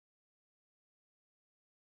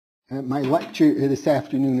My lecture this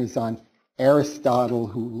afternoon is on Aristotle,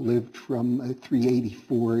 who lived from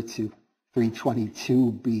 384 to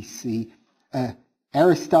 322 BC.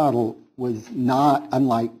 Aristotle was not,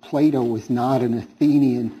 unlike Plato, was not an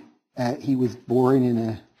Athenian. He was born in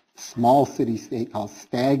a small city-state called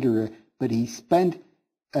Stagira, but he spent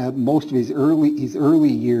most of his early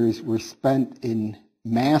years were spent in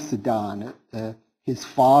Macedon. His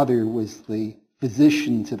father was the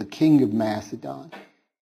physician to the king of Macedon.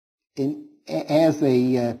 And as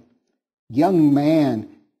a young man,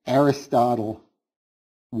 Aristotle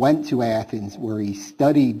went to Athens, where he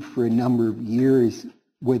studied for a number of years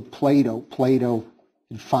with Plato. Plato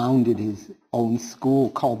had founded his own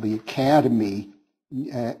school called the Academy.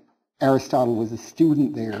 Aristotle was a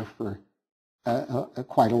student there for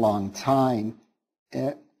quite a long time.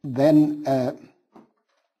 Then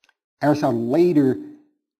Aristotle later,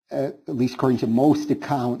 at least according to most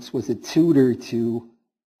accounts, was a tutor to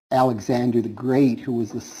Alexander the Great, who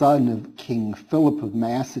was the son of King Philip of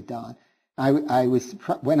Macedon. When I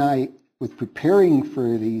was preparing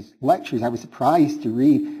for these lectures, I was surprised to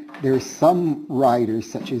read there are some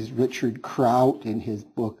writers, such as Richard Kraut in his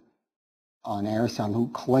book on Aristotle, who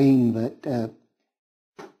claim that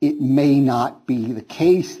it may not be the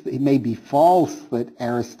case, it may be false that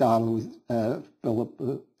Aristotle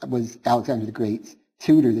was Alexander the Great's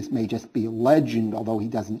tutor. This may just be a legend, although he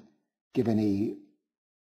doesn't give any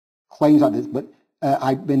claims on this, but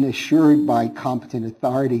I've been assured by competent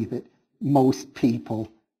authority that most people,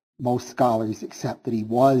 most scholars accept that he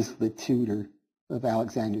was the tutor of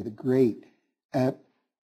Alexander the Great.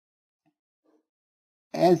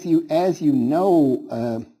 As you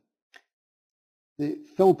know,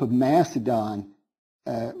 Philip of Macedon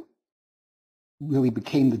really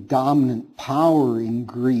became the dominant power in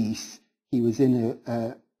Greece. He was in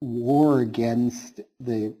a war against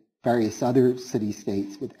the various other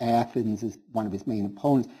city-states, with Athens as one of his main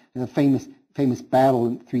opponents. In a famous battle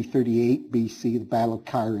in 338 BC, the Battle of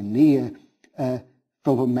Chaeronea, Philip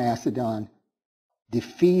of Macedon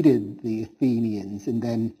defeated the Athenians, and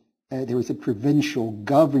then there was a provincial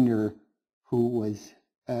governor who was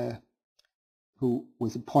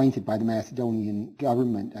appointed by the Macedonian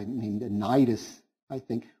government, named Anytus, I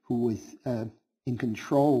think, who was in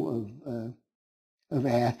control of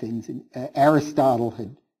Athens. And Aristotle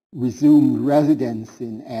had resumed residence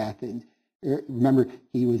in Athens. Remember,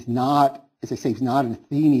 he was not, as I say, he was not an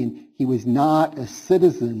Athenian. He was not a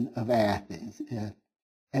citizen of Athens.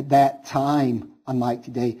 At that time, unlike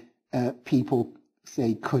today, people,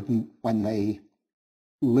 say, couldn't, when they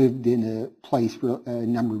lived in a place for a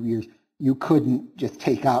number of years, you couldn't just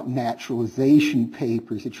take out naturalization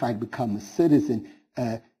papers to try to become a citizen.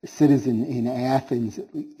 A citizen in Athens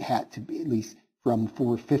had to be, at least from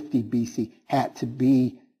 450 BC, had to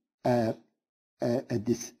be have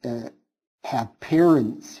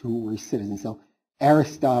parents who were citizens. So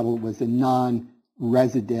Aristotle was a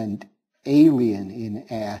non-resident alien in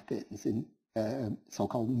Athens, and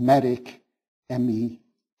so-called metic,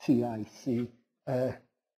 M-E-T-I-C.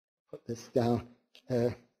 Put this down.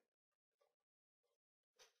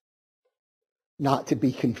 Not to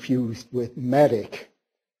be confused with medic.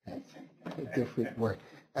 That's a different word.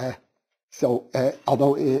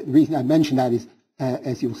 Although the reason I mention that is,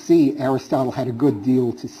 as you'll see, Aristotle had a good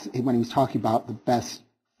deal to say, when he was talking about the best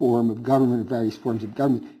form of government, or various forms of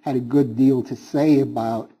government, had a good deal to say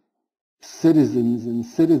about citizens and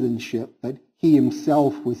citizenship, but he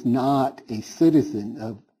himself was not a citizen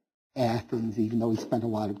of Athens, even though he spent a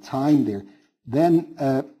lot of time there. Then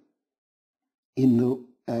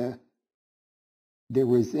there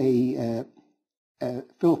was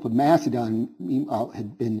Philip of Macedon, meanwhile,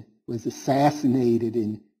 was assassinated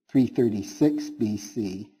in 336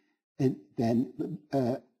 BC, and then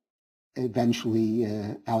eventually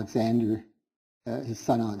Alexander, his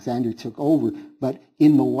son Alexander, took over. But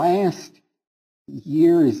in the last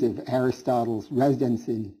years of Aristotle's residence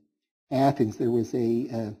in Athens, there was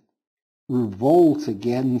a revolt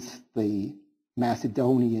against the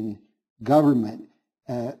Macedonian government.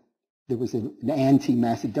 There was an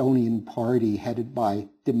anti-Macedonian party headed by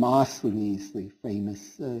Demosthenes, the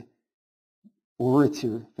famous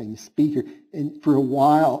orator, famous speaker. And for a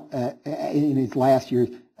while, in his last years,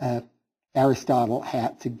 Aristotle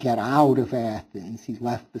had to get out of Athens. He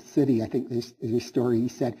left the city. I think there's a story, he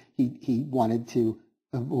said he wanted to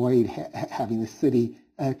avoid having the city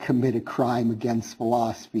commit a crime against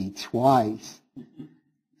philosophy twice.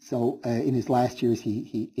 So in his last years,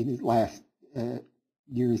 he left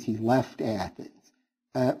Athens.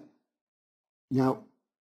 Now,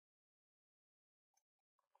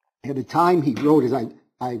 at the time he wrote, as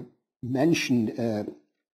I mentioned,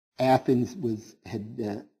 Athens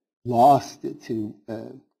had lost to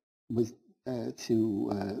the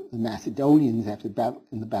Macedonians after the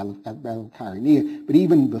battle of Chaeronea. But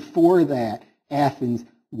even before that, Athens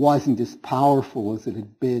wasn't as powerful as it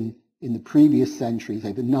had been in the previous centuries.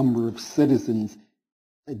 Like the number of citizens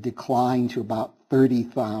declined to about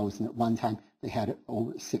 30,000. At one time, they had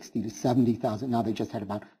over 60 to 70,000. Now they just had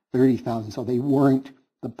about 30,000. So they weren't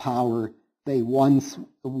the power they once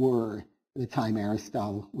were at the time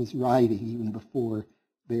Aristotle was writing, even before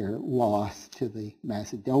their loss to the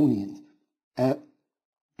Macedonians.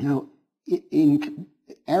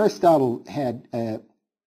 Aristotle had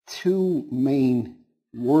two main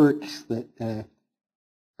works that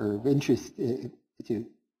are of interest to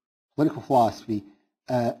political philosophy.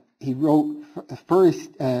 He wrote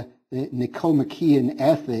first the Nicomachean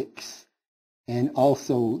Ethics and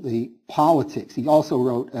also the Politics. He also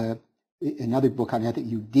wrote another book on ethics,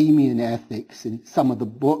 Eudemian Ethics, and some of the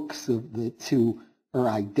books of the two are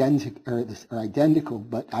identical,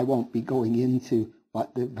 but I won't be going into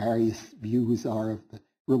what the various views are of the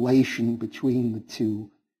relation between the two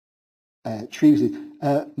treatises.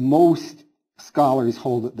 Most scholars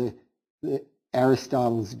hold that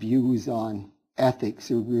Aristotle's views on ethics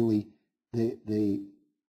are really the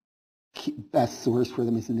best source for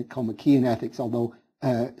them is the Nicomachean Ethics, although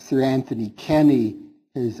Sir Anthony Kenny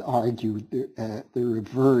has argued the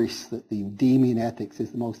reverse, that the Eudemian Ethics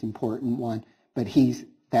is the most important one, but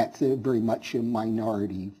that's very much a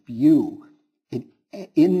minority view.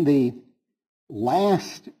 In the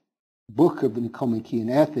last book of the Nicomachean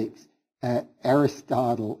Ethics,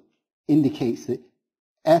 Aristotle indicates that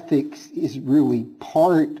ethics is really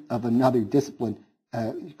part of another discipline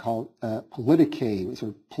called politics,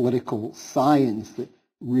 or political science, that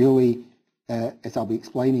really, as I'll be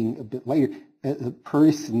explaining a bit later, the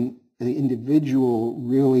person, the individual,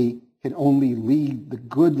 really can only lead the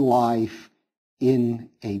good life in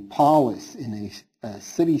a polis, in a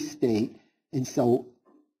city-state, and so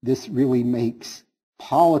this really makes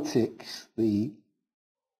politics the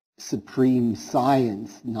supreme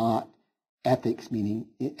science, not ethics, meaning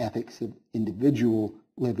ethics of individual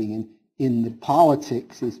living. And in the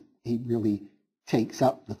politics, he really takes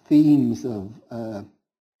up the themes of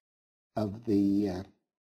the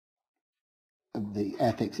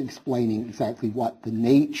ethics, explaining exactly what the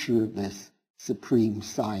nature of this supreme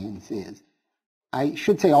science is. I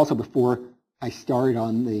should say also, before I start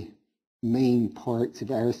on the main parts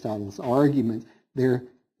of Aristotle's arguments, there are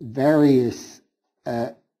various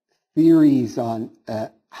theories on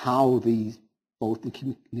how both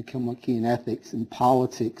the Nicomachean Ethics and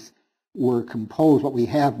Politics were composed. What we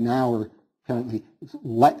have now are currently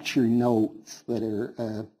lecture notes that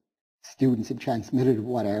are students have transmitted of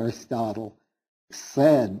what Aristotle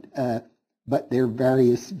said, but there are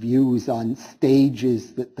various views on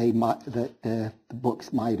stages that the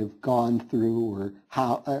books might have gone through, or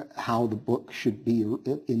how the book should be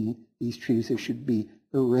in these treatises should be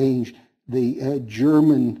arranged. The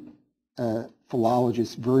German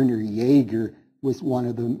philologist Werner Jaeger was one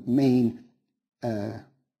of the main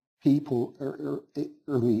people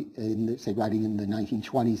early in, say, writing in the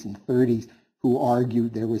 1920s and 30s, who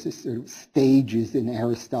argued there was a sort of stages in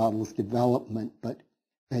Aristotle's development,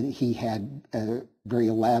 and he had very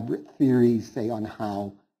elaborate theories, say, on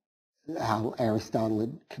how Aristotle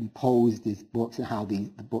had composed his books and how the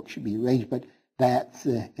book should be arranged. But that's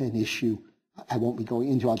an issue I won't be going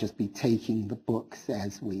into. I'll just be taking the books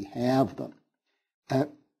as we have them. I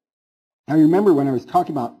remember when I was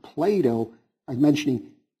talking about Plato, I was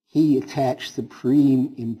mentioning he attached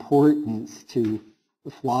supreme importance to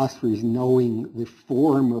the philosophers knowing the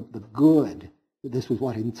form of the good. This was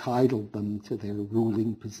what entitled them to their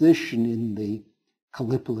ruling position in the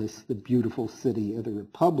Callipolis, the beautiful city of the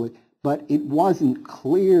Republic. But it wasn't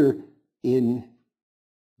clear in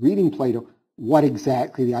reading Plato what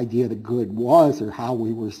exactly the idea of the good was, or how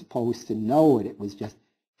we were supposed to know it. It was just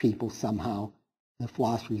people somehow, the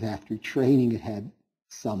philosophers after training it, had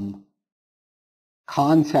some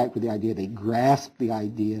contact with the idea. They grasped the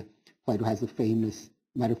idea. Plato has a famous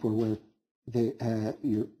metaphor where the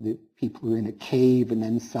people are in a cave and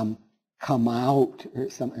then some come out, or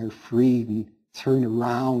some are freed and turn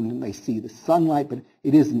around and they see the sunlight, but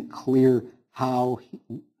it isn't clear how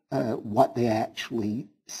what they actually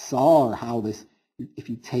saw, or how this, if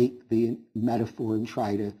you take the metaphor and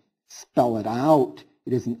try to spell it out,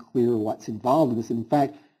 it isn't clear what's involved in this. In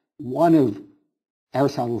fact, one of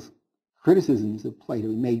Aristotle's criticisms of Plato,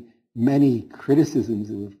 he made many criticisms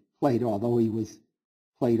of Plato, although he was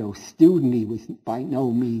Plato's student, he was by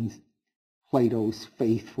no means Plato's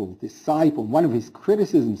faithful disciple. One of his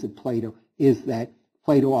criticisms of Plato is that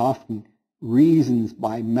Plato often reasons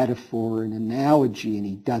by metaphor and analogy, and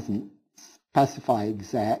he doesn't specify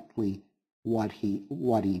exactly what he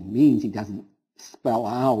means. He doesn't spell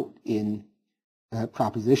out in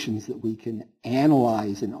propositions that we can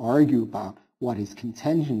analyze and argue about what his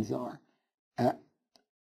contentions are.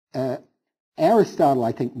 Aristotle,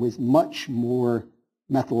 I think, was much more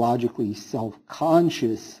methodologically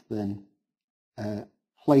self-conscious than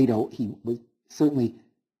Plato. He was certainly,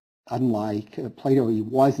 unlike Plato, he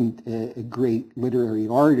wasn't a great literary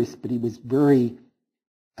artist, but he was very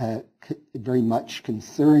much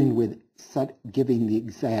concerned with giving the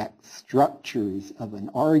exact structures of an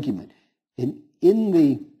argument. In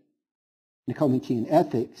the Nicomachean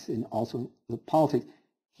Ethics and also the Politics,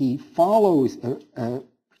 he follows a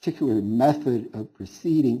particular method of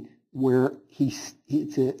proceeding where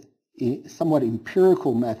it's a somewhat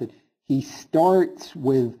empirical method. He starts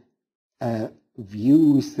with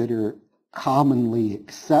views that are commonly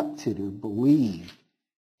accepted or believed,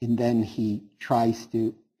 and then he tries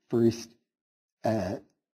to first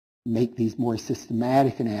make these more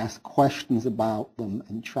systematic and ask questions about them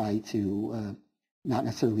and try to, not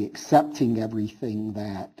necessarily accepting everything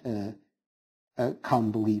that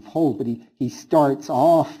common belief holds, but he starts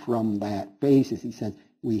off from that basis. He says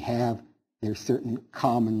there's certain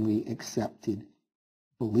commonly accepted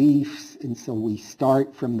beliefs, and so we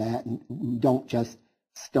start from that, and we don't just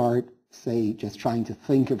start, say, just trying to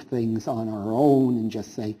think of things on our own and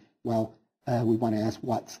just say, well, we want to ask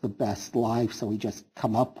what's the best life, so we just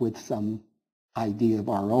come up with some idea of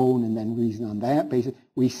our own and then reason on that basis.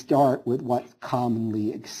 We start with what's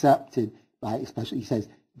commonly accepted by, especially he says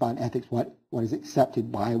about ethics, what is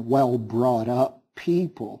accepted by well-brought-up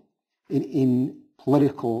people. In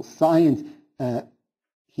political science,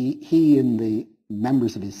 he and the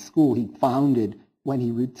members of his school he founded when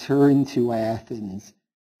he returned to Athens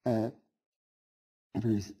for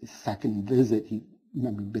his second visit. He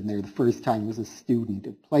remember he'd been there the first time, he was a student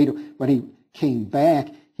of Plato. When he came back,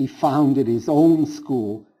 he founded his own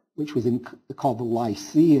school, which was called the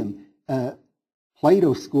Lyceum.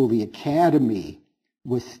 Plato's school, the Academy,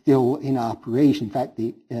 was still in operation. In fact,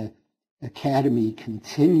 the Academy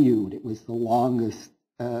continued. It was the longest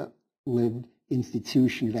lived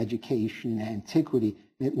institution of education in antiquity.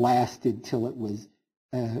 It lasted till it was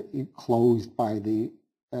closed by the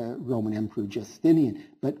Roman Emperor Justinian.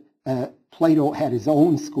 But Plato had his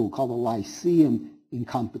own school called the Lyceum in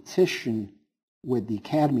competition with the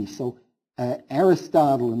Academy. So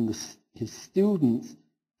Aristotle and his students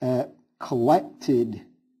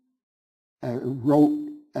wrote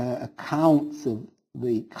accounts of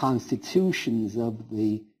the constitutions of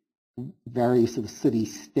the various of the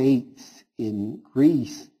city-states in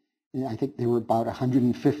Greece. And I think there were about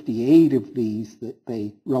 158 of these that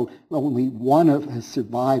they wrote. Well, only one has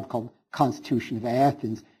survived, called Constitution of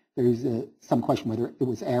Athens. There's some question whether it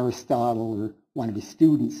was Aristotle or one of his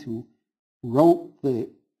students who wrote the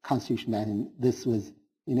Constitution of Athens. This was,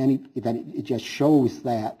 in any event, it just shows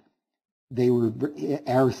that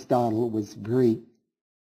Aristotle was very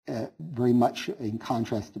much in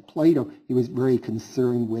contrast to Plato. He was very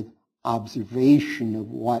concerned with observation of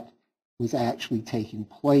what was actually taking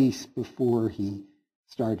place before he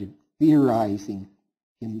started theorizing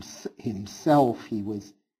himself. He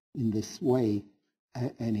was, in this way,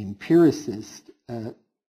 an empiricist.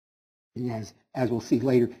 As we'll see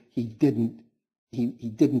later, he didn't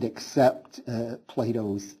accept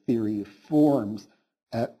Plato's theory of forms.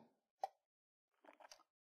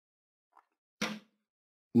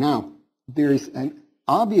 Now, there's an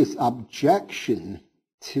obvious objection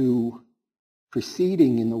to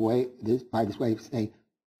proceeding in the way by this way of saying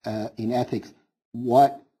in ethics,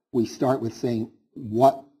 what we start with saying,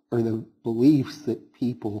 what are the beliefs that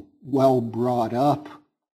people well brought up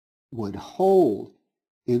would hold?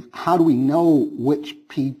 How do we know which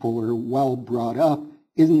people are well brought up?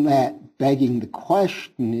 Isn't that begging the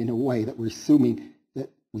question in a way that we're assuming that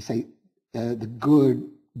we say the good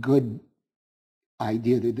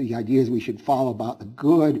idea, the ideas we should follow about the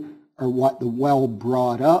good are what the well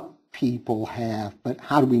brought up people have, but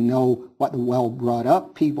how do we know what the well brought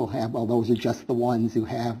up people have? Well, those are just the ones who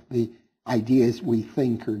have the ideas we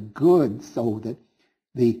think are good, so that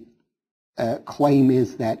the claim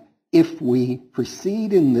is that if we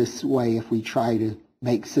proceed in this way, if we try to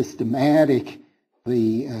make systematic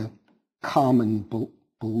the common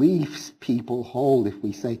beliefs people hold, if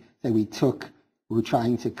we say we're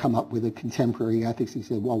trying to come up with a contemporary ethics, we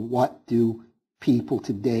say, well, what do people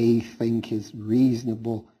today think is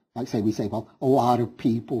reasonable? We say, well, a lot of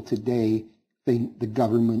people today think the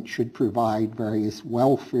government should provide various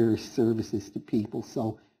welfare services to people.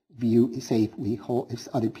 So if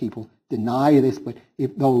other people deny this, but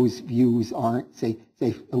if those views aren't, say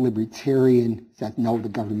a libertarian says, no, the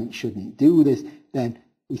government shouldn't do this, then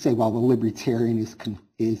we say, well, the libertarian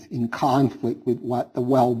is in conflict with what the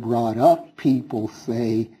well-brought-up people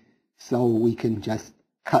say, so we can just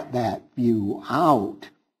cut that view out.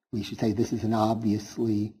 We should say this is an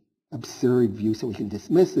obviously absurd view, so we can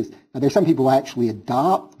dismiss this. Now, there's some people who actually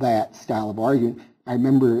adopt that style of argument. I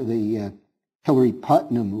remember the Hillary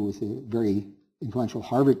Putnam, who was a very influential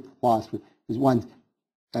Harvard philosopher, was once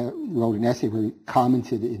wrote an essay where he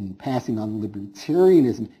commented in passing on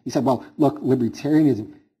libertarianism. He said, well, look,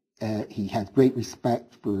 libertarianism, he has great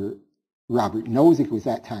respect for Robert Nozick, who was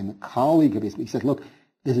at that time a colleague of his, but he said, look,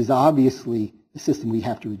 this is obviously a system we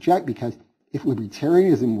have to reject, because if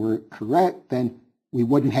libertarianism were correct, then we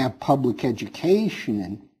wouldn't have public education,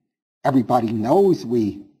 and everybody knows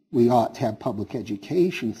we ought to have public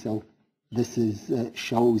education, so this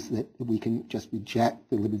shows that we can just reject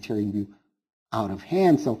the libertarian view out of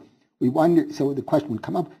hand. So we wonder, so the question would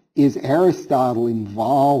come up, is Aristotle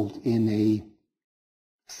involved in a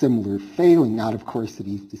similar failing? Not, of course, that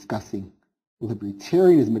he's discussing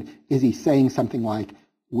libertarianism, but is he saying something like,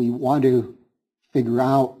 we want to figure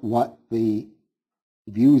out what the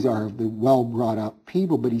views are of the well-brought-up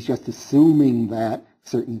people, but he's just assuming that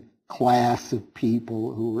certain class of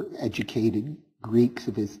people who were educated Greeks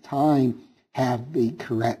of his time have the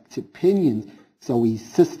correct opinions. So he's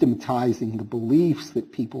systematizing the beliefs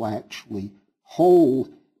that people actually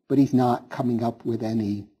hold, but he's not coming up with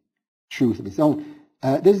any truth of his own.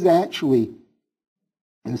 This is actually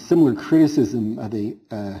a similar criticism of the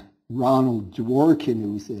Ronald Dworkin,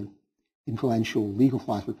 who's an influential legal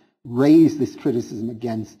philosopher, raised this criticism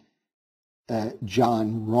against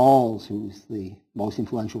John Rawls, who's the most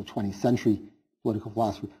influential 20th century political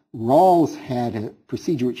philosopher. Rawls had a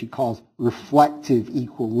procedure which he calls reflective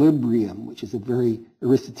equilibrium, which is a very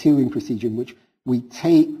Aristotelian procedure in which we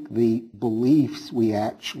take the beliefs we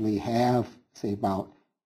actually have, say, about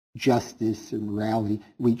justice or morality,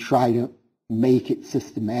 we try to make it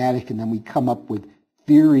systematic, and then we come up with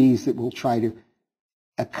theories that will try to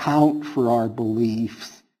account for our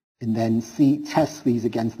beliefs, and then test these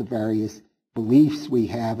against the various beliefs we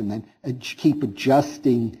have, and then keep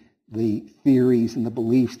adjusting the theories and the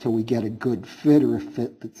beliefs till we get a good fit or a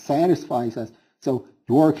fit that satisfies us. So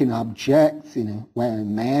Dworkin objects in a way,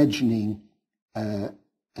 imagining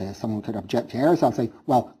someone could object to Aristotle and say,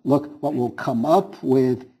 well, look, what we'll come up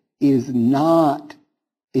with is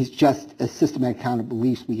just a systematic account of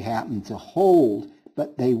beliefs we happen to hold,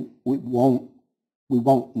 but we won't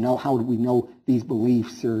know. How do we know these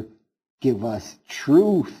beliefs give us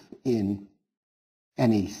truth in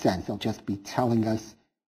any sense? They'll just be telling us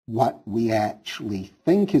what we actually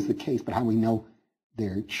think is the case, but how we know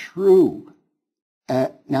they're true.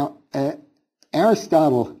 Now,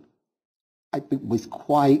 Aristotle, I think, was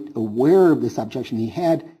quite aware of this objection. He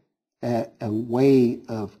had a way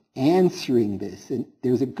of answering this, and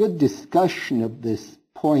there's a good discussion of this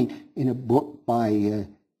point in a book by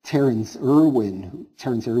Terence Irwin.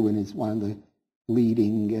 Terence Irwin is one of the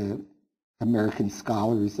leading American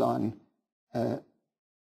scholars on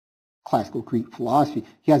classical Greek philosophy.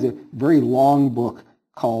 He has a very long book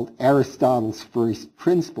called Aristotle's First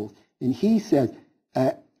Principles, and he says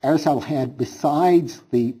Aristotle had, besides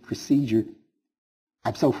the procedure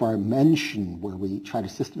I've so far mentioned, where we try to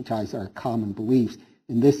systematize our common beliefs,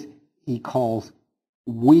 and this he calls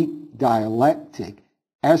weak dialectic,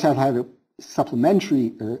 Aristotle had a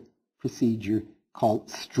supplementary procedure called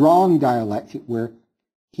strong dialectic, where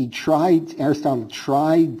Aristotle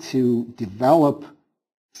tried to develop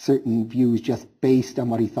certain views just based on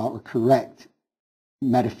what he thought were correct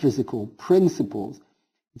metaphysical principles.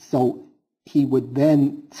 So he would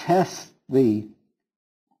then test the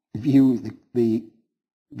views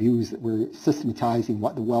that were systematizing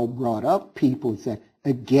what the well-brought-up people said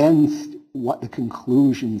against what the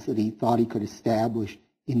conclusions that he thought he could establish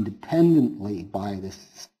independently by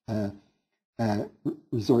this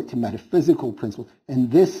resort to metaphysical principles. And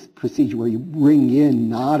this procedure, where you bring in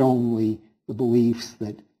not only the beliefs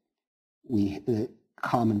that the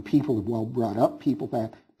common people, the well-brought-up people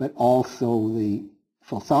have, but also the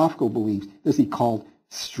philosophical beliefs, this he called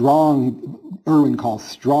Irwin calls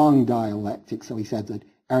strong dialectic. So he said that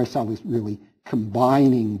Aristotle is really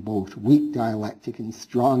combining both weak dialectic and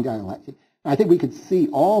strong dialectic. And I think we could see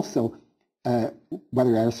also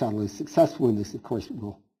whether Aristotle is successful in this, of course,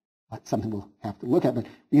 something we'll have to look at. But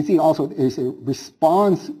you can see also there's a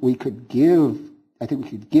response we could give, I think we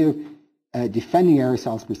could give, defending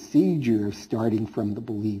Aristotle's procedure, starting from the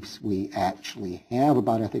beliefs we actually have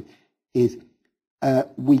about ethics, is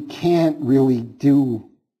we can't really do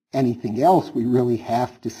anything else, we really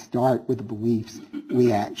have to start with the beliefs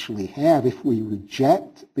we actually have. If we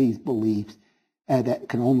reject these beliefs, that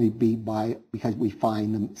can only be because we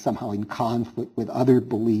find them somehow in conflict with other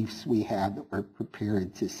beliefs we have that we're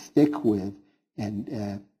prepared to stick with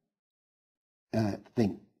and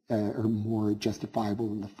think are more justifiable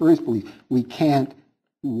than the first belief. We can't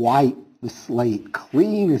wipe the slate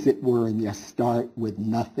clean, as it were, and just start with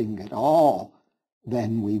nothing at all.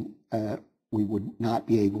 Then we would not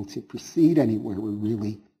be able to proceed anywhere. We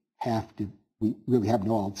really have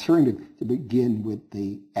no alternative to begin with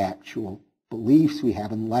the actual beliefs we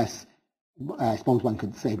have, unless I suppose one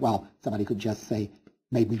could say, well, somebody could just say,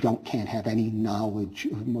 maybe we can't have any knowledge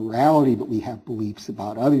of morality, but we have beliefs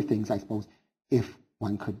about other things. I suppose if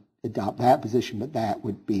one could adopt that position, but that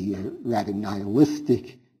would be a rather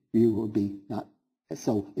nihilistic view. Would be not.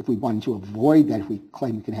 So if we wanted to avoid that, if we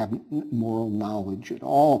claim we can have moral knowledge at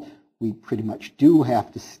all, we pretty much do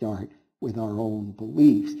have to start with our own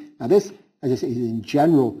beliefs. Now this, as I say, is in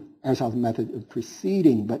general Aristotle's method of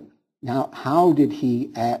proceeding, but now how did he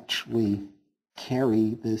actually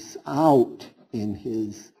carry this out in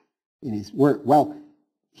his work? Well,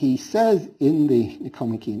 he says in the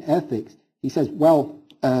Nicomachean Ethics, he says, well,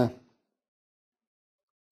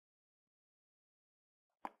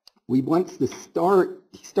 he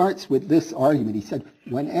starts with this argument. He said,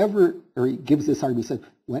 he gives this argument, he said,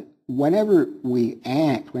 whenever we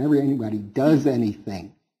act, whenever anybody does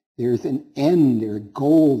anything, there's an end or a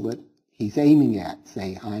goal that he's aiming at.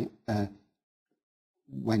 Say,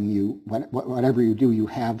 whatever you do, you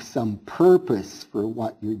have some purpose for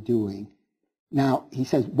what you're doing. Now, he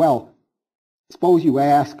says, well, suppose you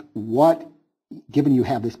ask, given you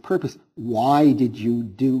have this purpose, why did you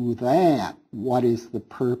do that? What is the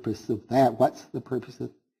purpose of that? What's the purpose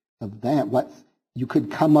of that? You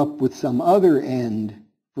could come up with some other end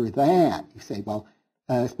for that. You say, well,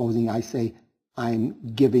 supposing I say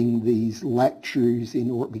I'm giving these lectures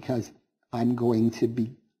because I'm going to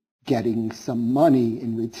be getting some money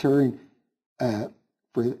in return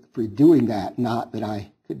for doing that, not that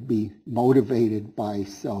I could be motivated by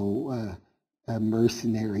so a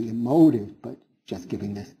mercenary motive, but just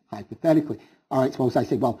giving this hypothetically. All right, suppose I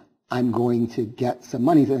say, well, I'm going to get some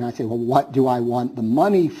money. Then I say, well, what do I want the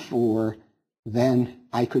money for? Then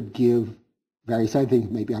I could give various other things.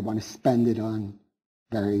 Maybe I want to spend it on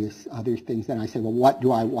various other things. Then I say, well, what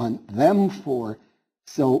do I want them for?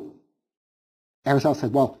 So Aristotle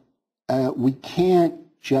said, well, we can't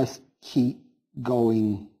just keep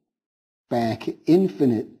going back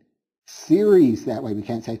infinite series that way. We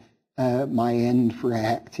can't say, my end for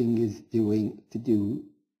acting is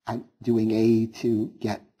I'm doing A to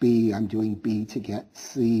get B, I'm doing B to get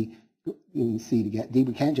C, doing C to get D.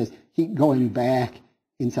 We can't just keep going back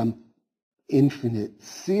in some infinite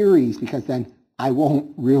series, because then I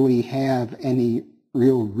won't really have any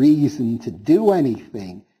real reason to do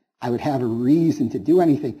anything. I would have a reason to do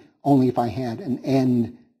anything only if I had an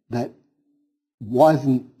end that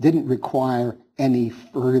didn't require any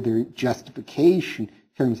further justification in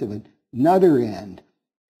terms of another end.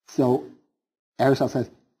 So Aristotle says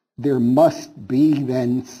there must be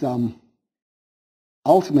then some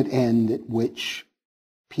ultimate end at which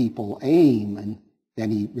people aim, and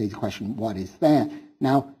then he raised the question, what is that?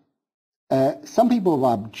 Now, some people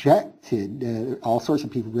have objected, all sorts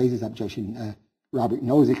of people raise this objection, Robert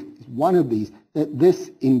Nozick is one of these, that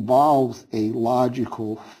this involves a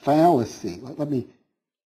logical fallacy. Let me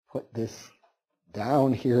put this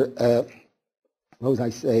down here. Suppose I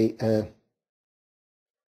say,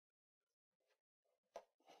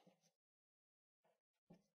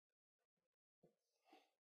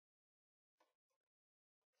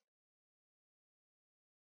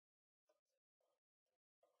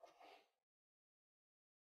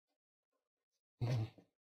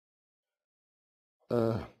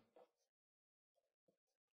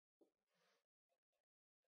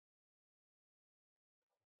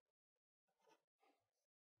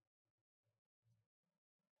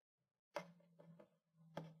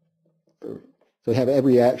 so have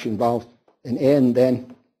every action involve an end,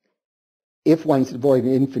 then if one's to avoid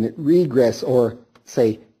an infinite regress, or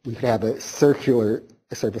say we could have a circular,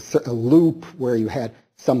 sort of a loop where you had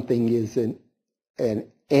something is an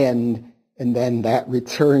end, and then that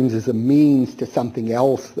returns as a means to something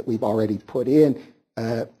else that we've already put in,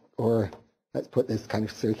 or let's put this kind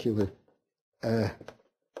of circular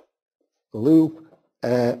loop.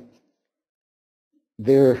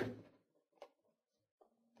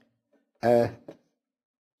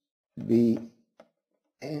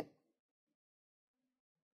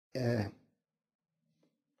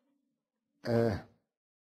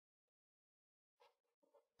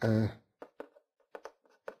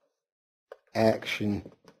 action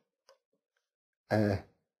how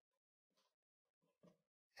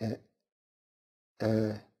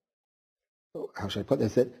should I put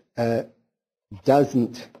this? That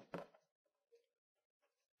doesn't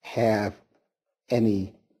have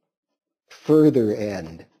any further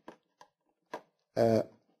end.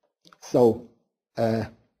 So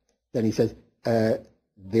then he says,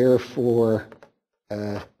 therefore,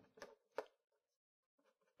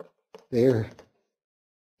 there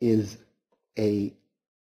is a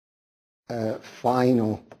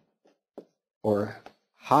final or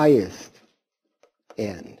highest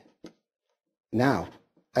end. Now,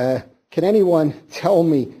 can anyone tell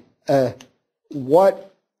me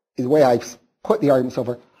what, the way I've put the argument so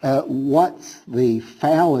far, what's the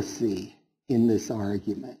fallacy in this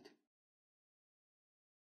argument?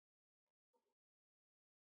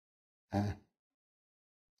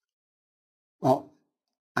 Well,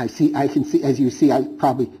 I can see, as you see, I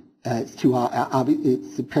probably, it's too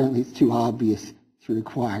obvious, apparently it's too obvious to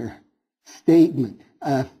require statement.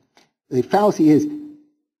 The fallacy is,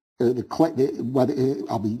 whether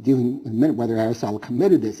I'll be dealing in a minute whether Aristotle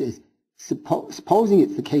committed this, is supposing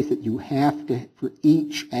it's the case that you have to, for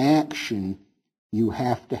each action, you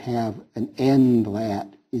have to have an end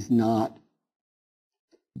that is not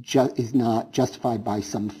justified by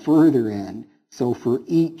some further end. So for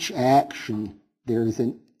each action, there's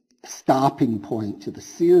a stopping point to the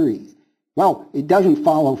series. Well, it doesn't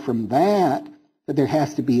follow from that there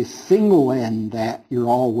has to be a single end that you're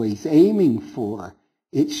always aiming for.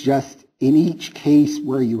 It's just in each case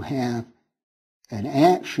where you have an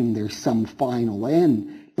action, there's some final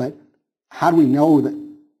end. But how do we know that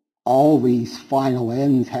all these final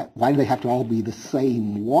ends, why do they have to all be the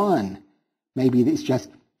same one? Maybe it's just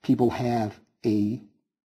people have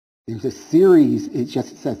there's a series, it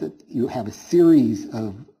just says that you have a series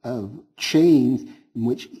of chains in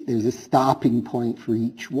which there's a stopping point for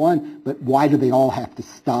each one, but why do they all have to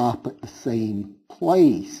stop at the same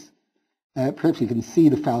place? Perhaps you can see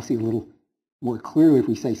the fallacy a little more clearly if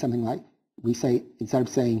we say something like, we say, instead of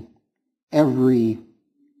saying every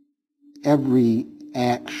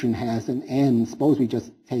action has an end, suppose we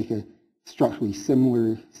just take a structurally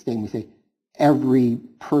similar statement. We say every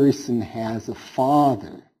person has a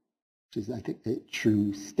father, which is, I think, a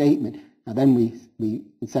true statement. Now then we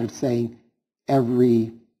instead of saying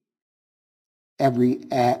every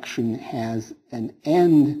action has an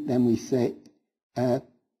end, then we say, then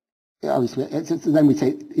we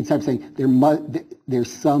say, instead of saying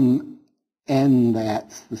there's some end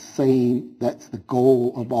that's the same, that's the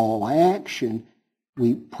goal of all action,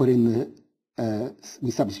 we put in we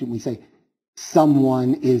substitute, we say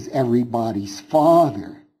someone is everybody's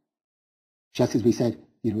father. Just as we said,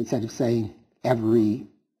 instead of saying every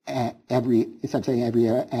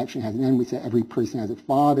action has an end, we say every person has a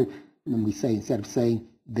father. And then we say, instead of saying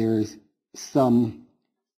there's some,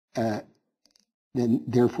 then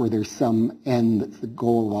therefore there's some end that's the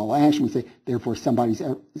goal of all action, we say therefore someone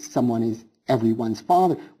is everyone's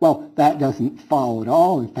father. Well, that doesn't follow at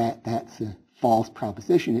all. In fact, that's a false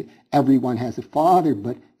proposition. Everyone has a father,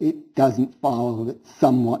 but it doesn't follow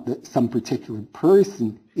that some particular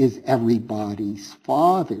person is everybody's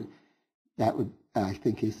father. That would, I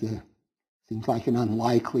think, seems like an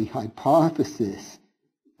unlikely hypothesis.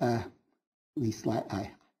 At least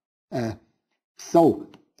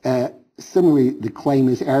similarly, the claim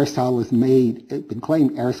is Aristotle has made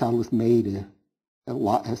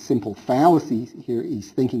a simple fallacy here.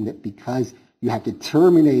 He's thinking that because you have to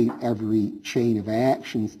terminate every chain of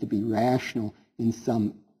actions to be rational in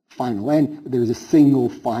some final end, there's a single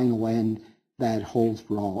final end that holds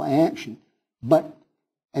for all action. But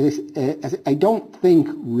I don't think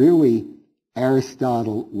really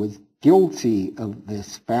Aristotle was guilty of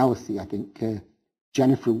this fallacy. I think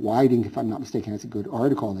Jennifer Whiting, if I'm not mistaken, has a good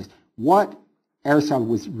article on this. What Aristotle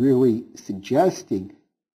was really suggesting,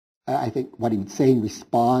 I think what he would say in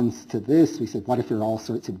response to this, we said, what if there are all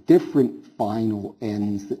sorts of different final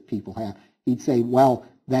ends that people have? He'd say, well,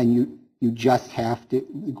 then you just have to,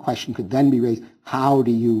 the question could then be raised, how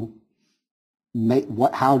do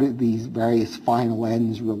these various final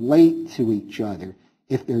ends relate to each other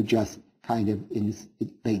if they're just kind of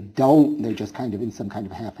they're just kind of in some kind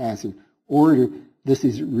of haphazard order? This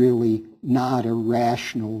is really not a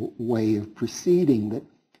rational way of proceeding, that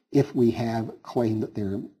if we have claimed that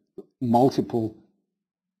there are multiple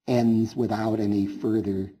ends without any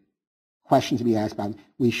further questions to be asked about,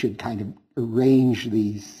 we should kind of arrange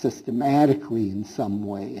these systematically in some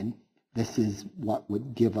way, and this is what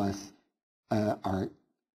would give us our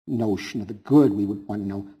notion of the good. We would want to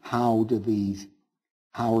know how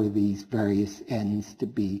are these various ends to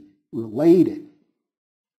be related.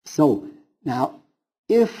 So Now,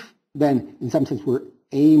 if then, in some sense, we're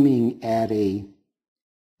aiming at the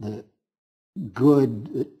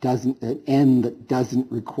good that doesn't, an end that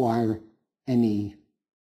doesn't require any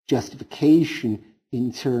justification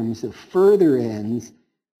in terms of further ends,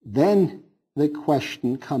 then the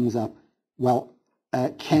question comes up, well,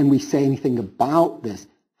 can we say anything about this?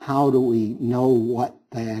 How do we know what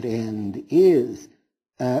that end is?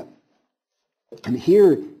 And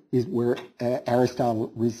here is where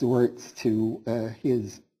Aristotle resorts to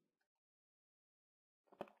his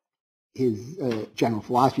general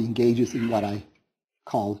philosophy, engages in what I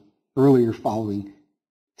called earlier, following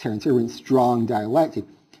Terence Irwin's, strong dialectic.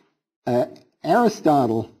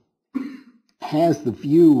 Aristotle has the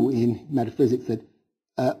view in metaphysics that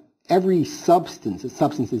every substance, a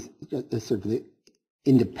substance is a sort of the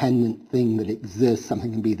independent thing that exists.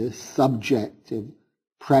 Something can be the subject of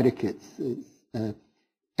predicates.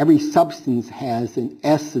 Every substance has an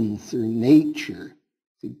essence or nature.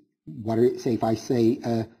 What are, say, if I say,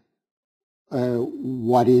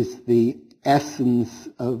 what is the essence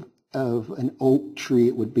of an oak tree?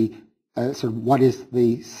 It would be sort of what is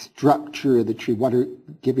the structure of the tree? What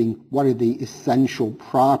are the essential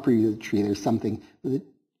properties of the tree? There's something that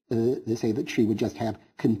they say the tree would just have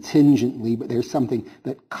contingently, but there's something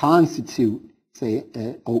that constitutes, say,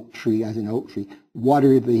 an oak tree as an oak tree. What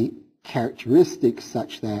are the characteristics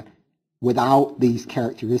such that without these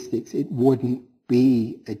characteristics it wouldn't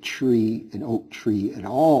be a tree, an oak tree at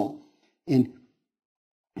all? And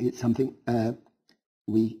it's something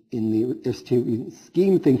we, in the Aristotelian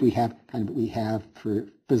scheme of things, we have for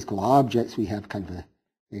physical objects, we have kind of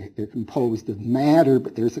they're composed of matter,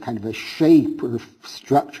 but there's a kind of a shape or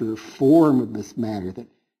structure or form of this matter that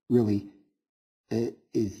really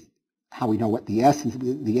is how we know what the essence.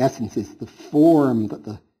 The essence is the form that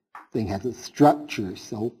the thing has, a structure.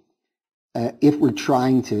 So if we're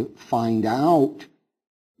trying to find out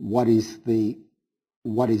what is the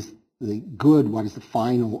good, what is the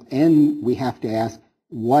final end, we have to ask,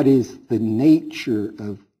 what is the nature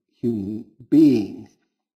of human beings?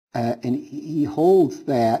 And he holds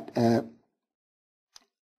that,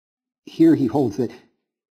 here he holds that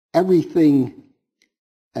everything,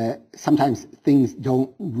 sometimes things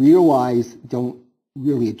don't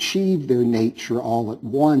really achieve their nature all at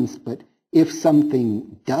once, but if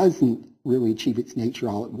something doesn't really achieve its nature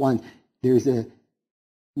all at once, there's a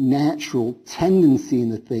natural tendency in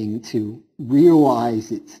the thing to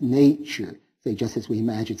realize its nature. Say, just as we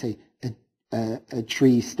imagine, say, a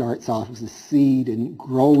tree starts off as a seed and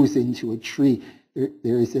grows into a tree.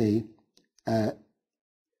 There is a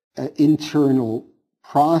internal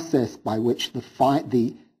process by which the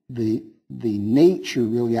nature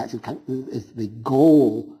really acts as the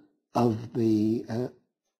goal of the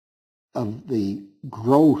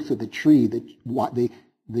growth of the tree.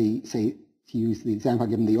 Say, to use the example I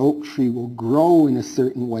give, the oak tree will grow in a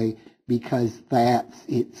certain way because that's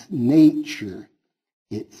its nature.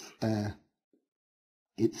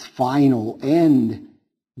 Its final end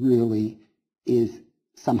really is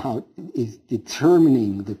somehow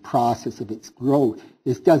determining the process of its growth.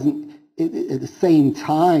 This doesn't, at the same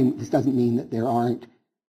time, this doesn't mean that there aren't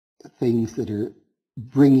things that are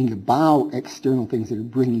bringing about, external things that are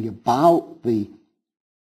bringing about the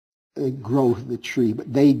growth of the tree,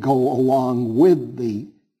 but they go along with the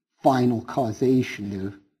final causation. There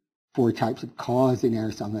are 4 types of cause in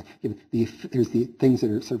Aristotle. There's the things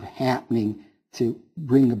that are sort of happening to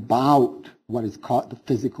bring about what is called the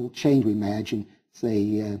physical change. We imagine,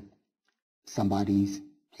 say, somebody's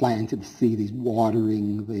planted the seed, he's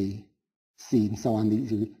watering the seed and so on.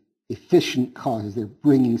 These are efficient causes. They're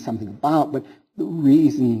bringing something about, but the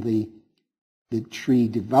reason the tree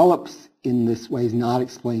develops in this way is not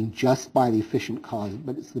explained just by the efficient cause,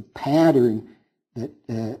 but it's the pattern that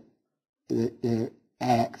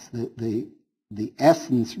acts, the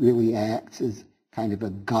essence really acts as kind of a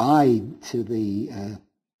guide to the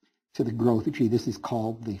growth of the tree. This is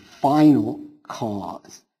called the final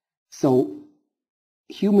cause. So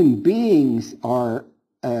human beings are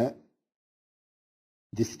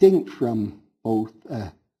distinct from both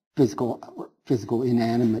physical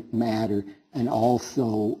inanimate matter and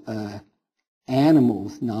also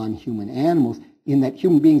animals, non-human animals, in that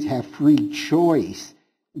human beings have free choice.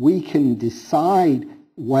 We can decide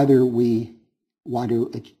whether we want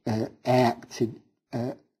to act in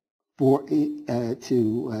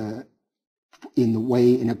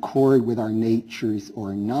accord with our natures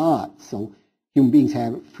or not. So human beings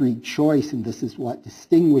have free choice, and this is what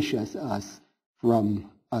distinguishes us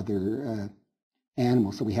from other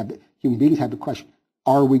animals. So human beings have the question: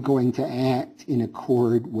 are we going to act in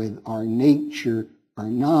accord with our nature or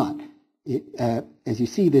not? as you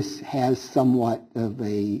see, this has somewhat of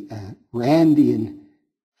a Randian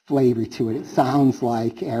flavor to it. It sounds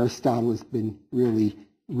like Aristotle has been really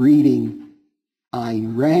reading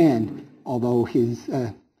Ayn Rand, although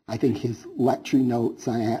I think his lecture notes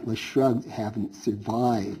on Atlas Shrugged haven't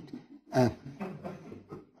survived.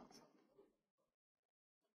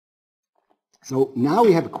 So now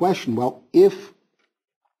we have a question, well, if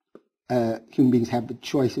human beings have the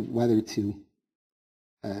choice of whether to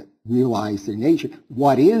realize their nature,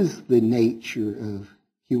 what is the nature of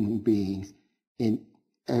human beings? And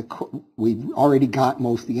we've already got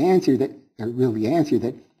most of the answer that, or really the answer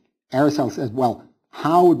that Aristotle says, well,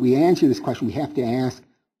 how would we answer this question? We have to ask,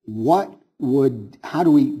 how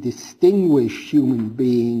do we distinguish human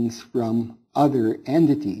beings from other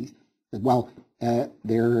entities? Well,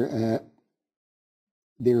 they're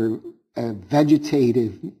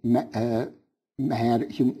vegetative matter,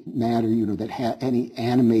 that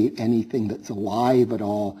animate anything that's alive at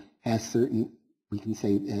all has certain, we can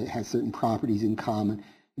say, has certain properties in common.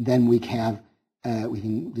 Then we can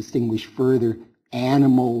distinguish further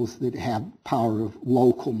animals that have power of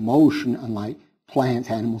local motion, unlike plants.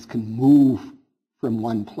 Animals can move from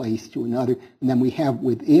one place to another. And then we have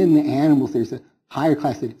within the animals, there's a higher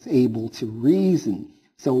class that's able to reason.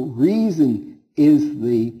 So reason is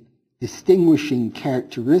the distinguishing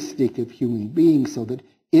characteristic of human beings, so that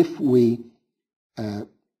if we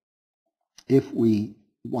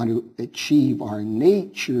want to achieve our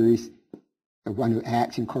natures, or want to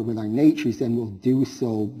act in accord with our natures, then we'll do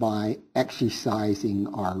so by exercising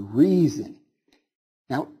our reason.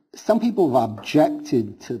 Now, some people have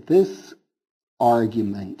objected to this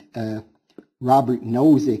argument. Robert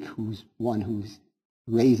Nozick, who's one who's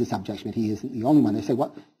raised this objection, but he isn't the only one. They say,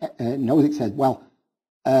 well, Nozick said, well,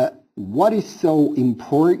 what is so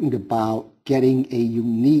important about getting a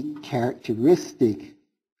unique characteristic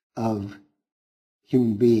of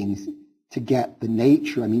human beings to get the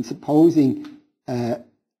nature? I mean, supposing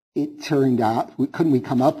it turned out, couldn't we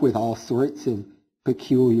come up with all sorts of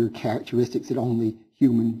peculiar characteristics that only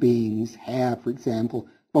human beings have? For example,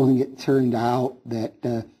 supposing it turned out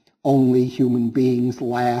that only human beings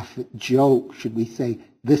laugh at jokes, should we say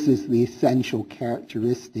this is the essential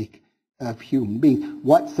characteristic of human beings?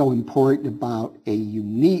 What's so important about a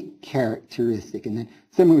unique characteristic? And then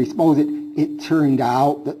similarly, suppose it turned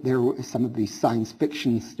out that there were some of these science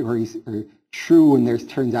fiction stories are true, and there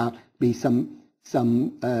turns out to be some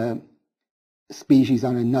species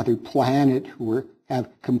on another planet who have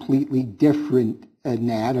completely different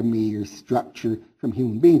anatomy or structure from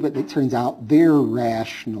human beings, but it turns out they're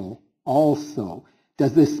rational also.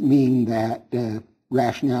 Does this mean that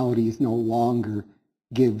rationality is no longer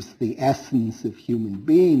gives the essence of human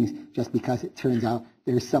beings just because it turns out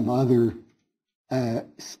there's some other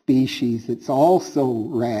species that's also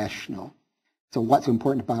rational? So what's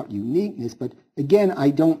important about uniqueness? But again, I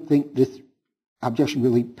don't think this objection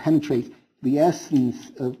really penetrates the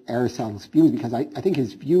essence of Aristotle's views, because I think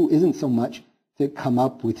his view isn't so much to come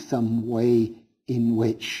up with some way in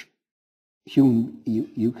which human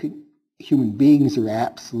beings are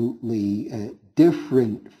absolutely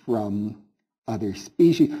different from other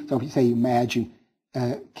species. So if you say, imagine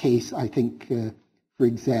a case, I think, for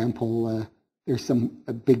example, there's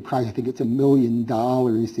a big prize, I think it's $1 million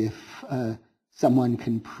if someone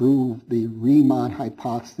can prove the Riemann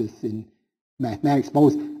hypothesis in mathematics.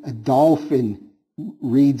 Suppose a dolphin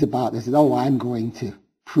reads about this, and says, oh, I'm going to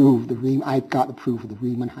prove I've got the proof of the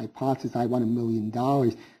Riemann hypothesis, I want $1 million.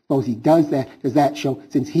 Suppose he does that. Does that show,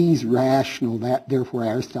 since he's rational, that therefore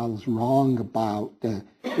Aristotle's wrong about the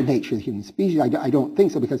nature of the human species? I don't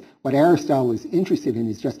think so, because what Aristotle is interested in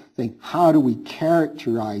is just saying, how do we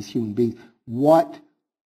characterize human beings? What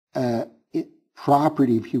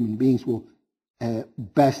property of human beings will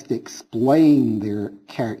best explain their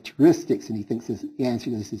characteristics? And he thinks the answer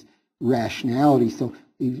to this is rationality. So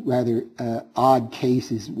these rather odd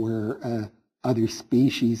cases where other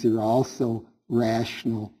species are also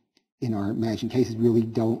rational in our imagined cases really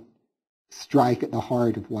don't strike at the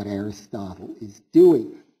heart of what Aristotle is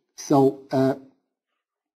doing. So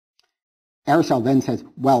Aristotle then says,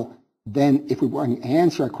 well, then if we want to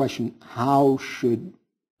answer our question, how should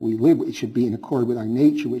we live? It should be in accord with our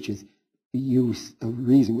nature, which is the use of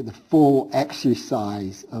reason, with the full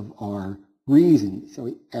exercise of our reason.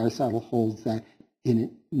 So Aristotle holds that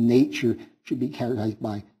in nature should be characterized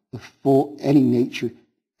by the full, any nature,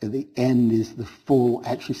 the end is the full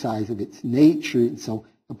exercise of its nature, and so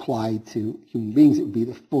applied to human beings, it would be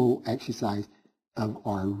the full exercise of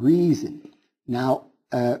our reason. Now,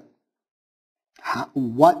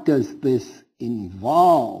 what does this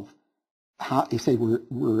involve? You say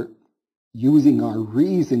we're using our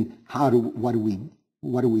reason, what do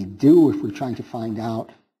we do if we're trying to find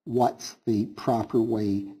out what's the proper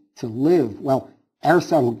way to live? Well,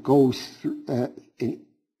 Aristotle goes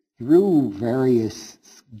through various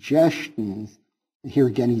suggestions. Here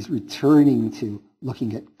again, he's returning to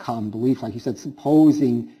looking at common belief. Like you said,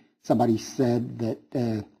 supposing somebody said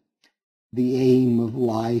that the aim of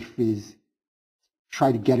life is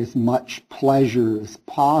try to get as much pleasure as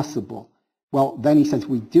possible. Well, then he says,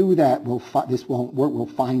 we do that, this won't work. We'll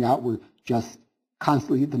find out we're just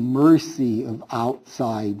constantly at the mercy of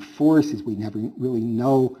outside forces. We never really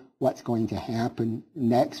know what's going to happen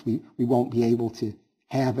next. We won't be able to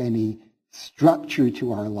have any structure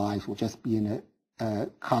to our lives. We'll just be in a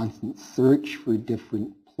constant search for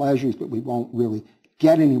different pleasures, but we won't really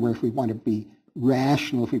get anywhere if we want to be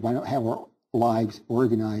rational, if we want to have our lives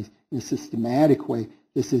organized in a systematic way.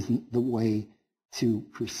 This isn't the way to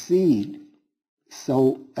proceed.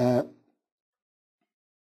 So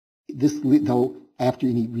though after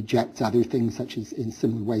he rejects other things such as in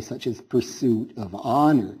similar ways, such as pursuit of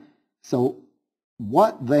honor. So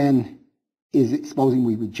what then is, supposing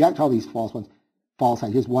we reject all these false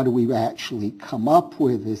ideas, what do we actually come up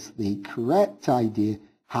with is the correct idea?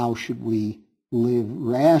 How should we live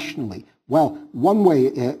rationally? Well, one way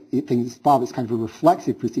things follow is kind of a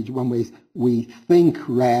reflexive procedure. One way is we think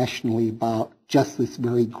rationally about just this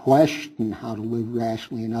very question, how to live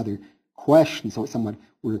rationally, and other questions. So it's somewhat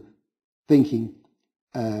we're thinking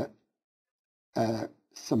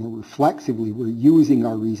somewhat reflexively. We're using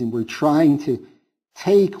our reason. We're trying to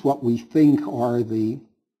take what we think are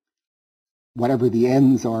whatever the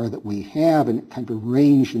ends are that we have, and kind of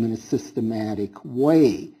arrange them in a systematic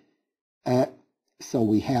way. So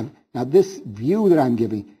we have, now this view that I'm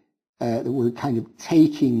giving, that we're kind of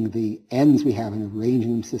taking the ends we have and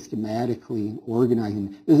arranging them systematically and organizing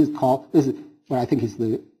them. This is what I think is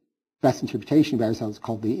the best interpretation of Aristotle. It's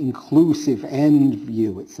called the inclusive end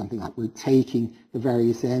view. It's something like we're taking the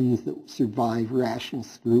various ends that survive rational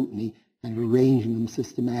scrutiny and arranging them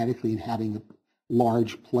systematically and having a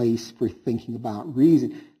large place for thinking about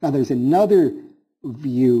reason. Now there's another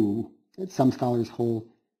view that some scholars hold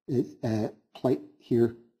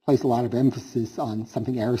here, place a lot of emphasis on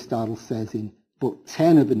something Aristotle says in Book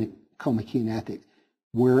 10 of the Nicomachean Ethics,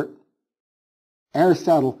 where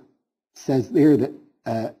Aristotle says there that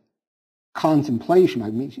contemplation, I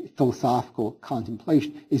mean philosophical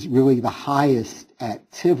contemplation, is really the highest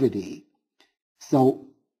activity. So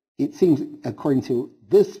it seems, according to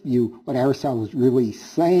this view, what Aristotle is really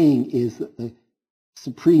saying is that the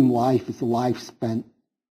supreme life is the life spent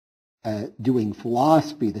doing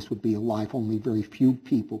philosophy. This would be a life only very few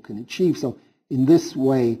people can achieve. So in this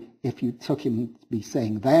way, if you took him to be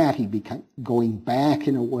saying that, he'd be kind of going back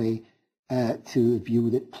in a way to the view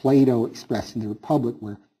that Plato expressed in the Republic,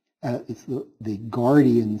 where it's the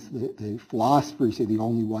guardians, the philosophers are the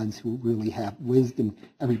only ones who really have wisdom.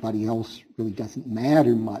 Everybody else really doesn't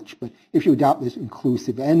matter much. But if you adopt this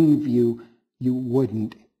inclusive end view,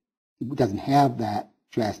 it doesn't have that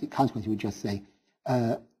drastic consequence. You would just say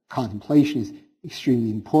contemplation is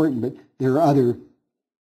extremely important, but there are other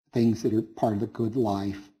things that are part of a good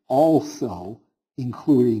life also,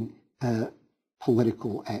 including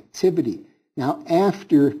political activity. Now,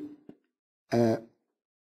 after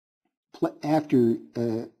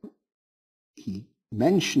he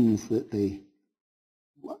mentions that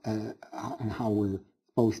how we're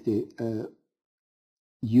supposed to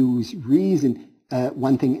use reason,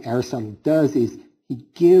 one thing Aristotle does is he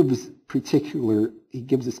gives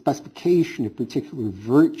a specification of particular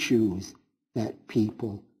virtues that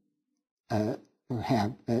people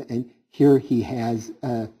have, and here he has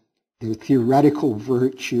their theoretical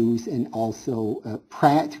virtues and also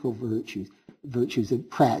practical virtues of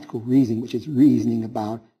practical reasoning, which is reasoning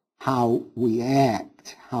about how we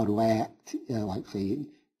act, how to act, like say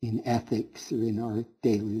in ethics or in our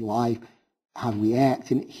daily life, how we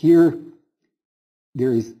act. And here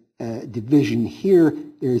there is a division. Here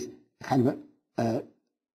there's kind of a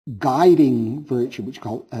guiding virtue, which is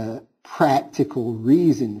called practical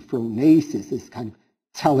reason, phronesis. This is kind of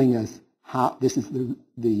telling us how, this is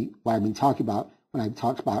what I've been talking about when I've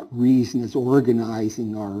talked about reason as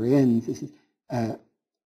organizing our ends. This is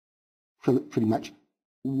pretty much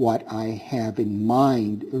what I have in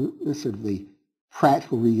mind. Sort of the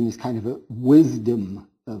practical reason is kind of a wisdom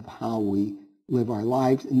of how we live our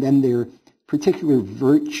lives. And then there are particular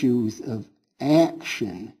virtues of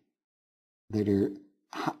action that are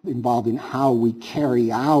involved in how we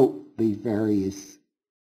carry out the various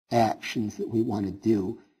actions that we want to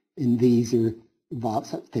do. And these involve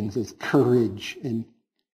such things as courage and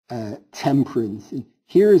temperance. And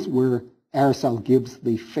here's where Aristotle gives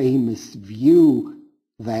the famous view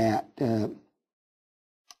that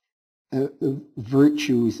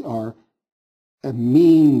virtues are a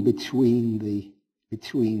mean between the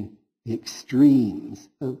extremes.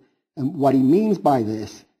 And what he means by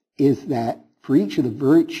this is that for each of the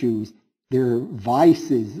virtues, there are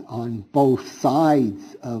vices on both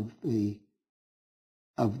sides of the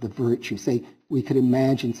virtue. Say, we could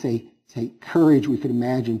imagine, say courage, we could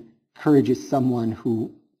imagine courage is someone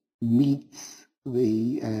who meets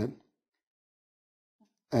the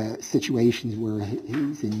situations where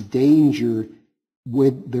he's in danger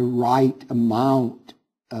with the right amount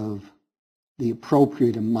of, the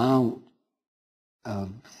appropriate amount of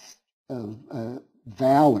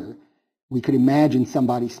valor. We could imagine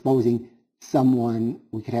somebody, supposing someone,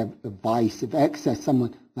 we could have a vice of excess,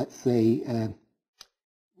 someone, let's say,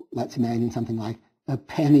 let's imagine something like a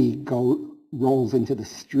penny rolls into the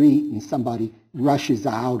street and somebody rushes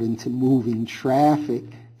out into moving traffic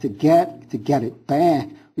to get it back.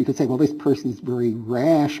 We could say, well, this person is very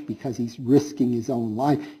rash because he's risking his own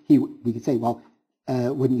life. We could say, well,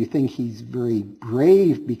 wouldn't you think he's very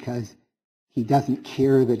brave because he doesn't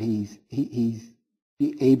care that he's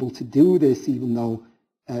able to do this, even though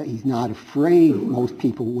he's not afraid. Most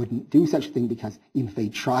people wouldn't do such a thing because even if they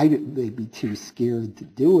tried it, they'd be too scared to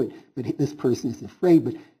do it. But this person is afraid.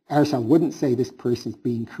 But Aristotle wouldn't say this person is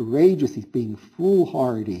being courageous. He's being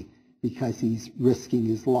foolhardy because he's risking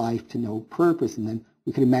his life to no purpose. And then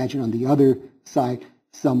we could imagine on the other side,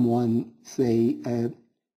 someone, say,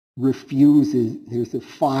 refuses, there's a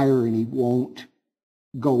fire and he won't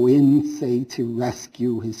go in, say, to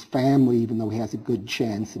rescue his family, even though he has a good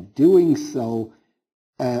chance of doing so,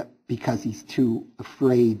 because he's too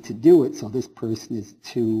afraid to do it. So this person is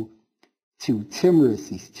too timorous,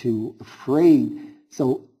 he's too afraid.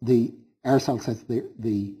 So Aristotle says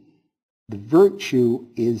the virtue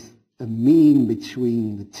is a mean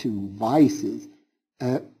between the two vices.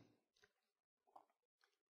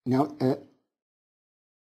 Now,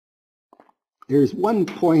 there's one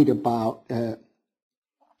point about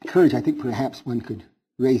courage. I think perhaps one could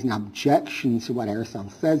raise an objection to what Aristotle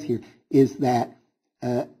says here, is that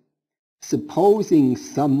supposing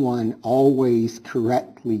someone always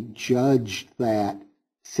correctly judged that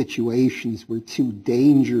situations were too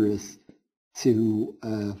dangerous to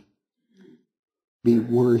be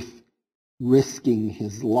worth risking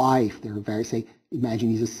his life. There are various, say, imagine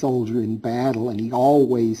he's a soldier in battle and he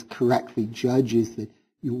always correctly judges that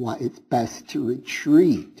it's best to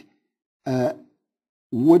retreat.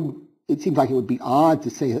 It seems like it would be odd to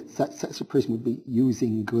say that such a person would be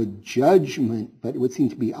using good judgment, but it would seem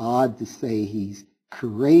to be odd to say he's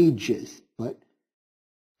courageous. But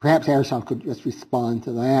perhaps Aristotle could just respond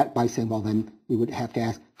to that by saying, well, then we would have to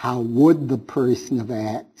ask, how would the person have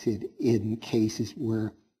acted in cases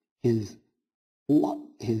where his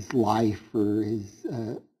life or his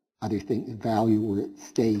other value were at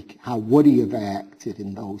stake? How would he have acted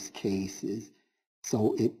in those cases?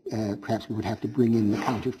 So perhaps we would have to bring in the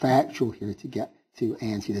counterfactual here to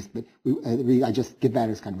answer this. But I just give that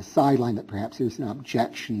as kind of a sideline, that perhaps there's an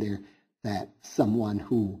objection there that someone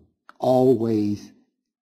who always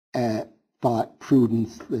thought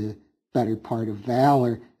prudence the better part of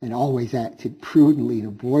valor and always acted prudently and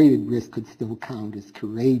avoided risk could still count as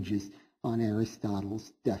courageous on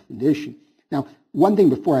Aristotle's definition. Now, one thing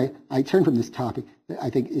before I turn from this topic that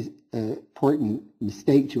I think is an important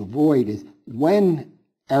mistake to avoid is when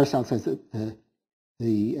Aristotle says that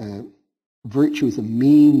the virtue is a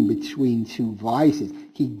mean between two vices,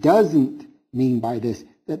 he doesn't mean by this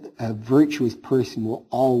that a virtuous person will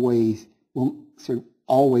always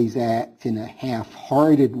act in a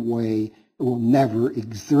half-hearted way, will never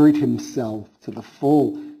exert himself to the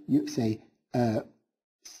full. You say,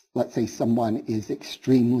 let's say someone is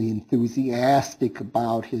extremely enthusiastic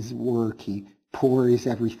about his work. He pours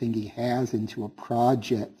everything he has into a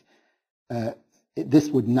project. This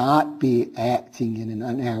would not be acting in an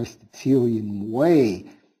un-Aristotelian way.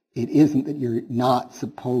 It isn't that you're not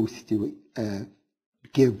supposed to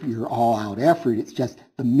give your all-out effort. It's just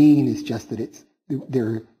the mean is just that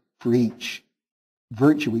there for each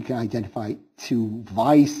virtue we can identify two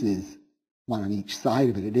vices, one on each side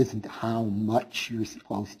of it. It isn't how much you're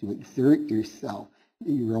supposed to exert yourself.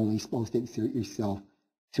 You're only supposed to exert yourself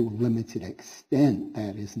to a limited extent.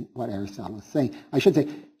 That isn't what Aristotle is saying. I should say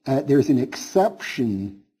there's an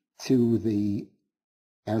exception to the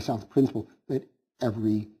Aristotle's principle that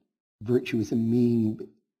every virtue is a mean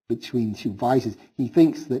between two vices. He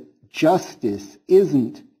thinks that justice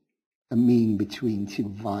isn't a mean between two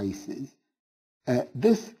vices.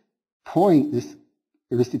 This point, this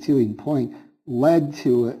Aristotelian point, led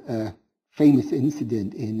to a famous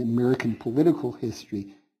incident in American political history.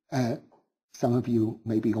 Some of you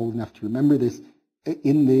may be old enough to remember this.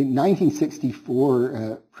 In the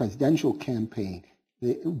 1964 presidential campaign,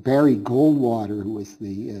 Barry Goldwater, who was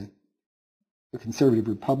the conservative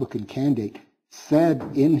Republican candidate, said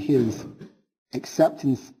in his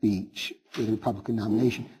acceptance speech for the Republican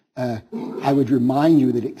nomination, I would remind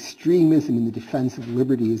you that extremism in the defense of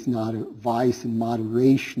liberty is not a vice, and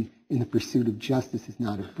moderation in the pursuit of justice is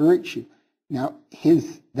not a virtue. Now,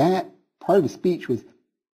 that part of the speech was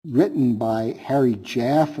written by Harry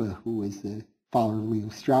Jaffa, who was the follower of Leo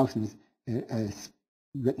Strauss, and has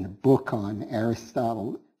written a book on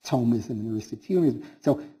Aristotle, Thomism, and Aristotelianism.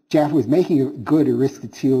 So Jaffa was making a good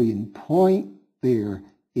Aristotelian point there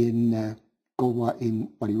in what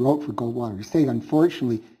he wrote for Goldwater to say.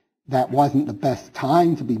 Unfortunately, that wasn't the best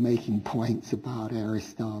time to be making points about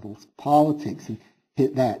Aristotle's politics, and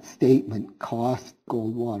that statement cost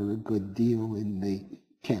Goldwater a good deal in the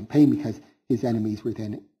campaign because his enemies were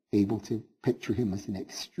then able to picture him as an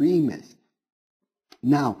extremist.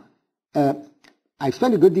 Now, I've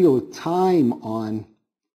spent a good deal of time on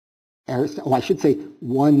Aristotle. Oh, I should say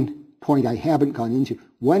one point I haven't gone into.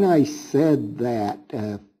 When I said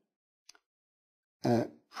that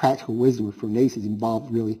practical wisdom or phronesis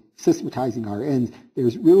involved really systematizing our ends,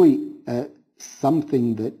 there's really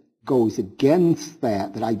something that goes against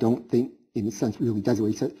that I don't think, in a sense, really does it.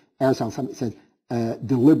 He says, Aristotle says,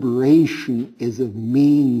 deliberation is of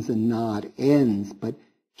means and not ends. But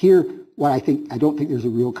here, I don't think there's a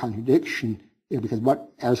real contradiction there, because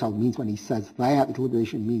what Aristotle means when he says that,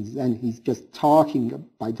 deliberation means then, he's just talking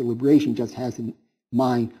by deliberation, just has in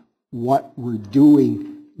mind what we're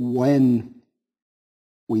doing when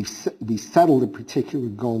we settled a particular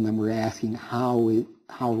goal, and then we're asking how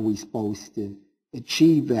are we supposed to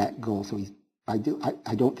achieve that goal. So I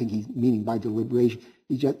don't think he's meaning by deliberation.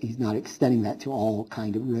 He's not extending that to all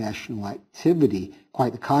kind of rational activity.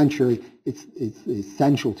 Quite the contrary, it's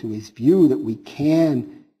essential to his view that we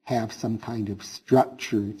can have some kind of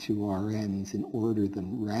structure to our ends and order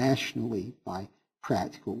them rationally by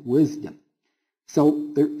practical wisdom. So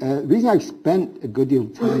the reason I've spent a good deal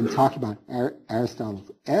of time talking about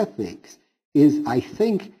Aristotle's ethics is I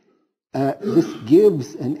think this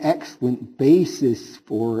gives an excellent basis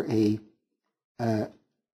for a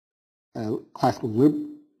classical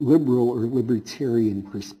liberal or libertarian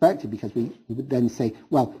perspective, because we would then say,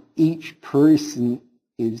 well, each person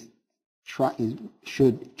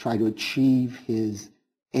should try to achieve his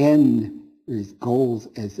end or his goals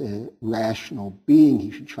as a rational being.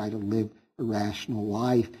 He should try to live a rational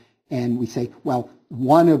life. And we say, well,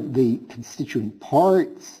 one of the constituents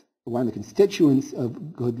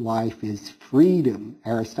of good life is freedom.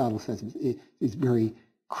 Aristotle says is very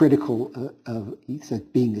critical of, he says,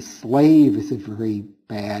 being a slave is a very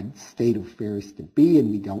bad state of affairs to be, and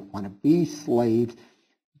we don't want to be slaves.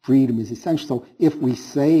 Freedom is essential. So if we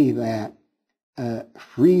say that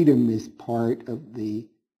freedom is part of the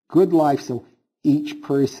good life, so each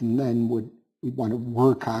person then would want to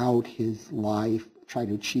work out his life, try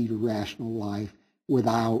to achieve a rational life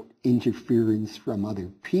without interference from other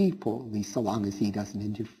people, at least so long as he doesn't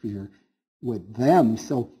interfere with them.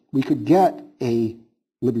 So we could get a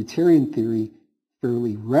libertarian theory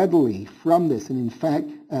fairly readily from this. And in fact,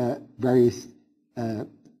 various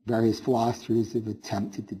philosophers have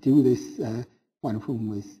attempted to do this, one of whom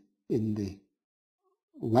was in the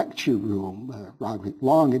lecture room, Roderick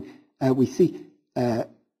Long. And we see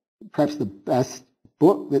perhaps the best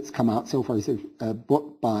book that's come out so far is a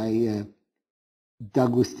book by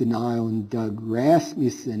Douglas Denial and Doug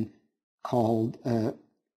Rasmussen called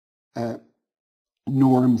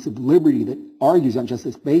Norms of Liberty, that argues on just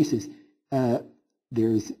this basis.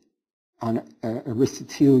 There's on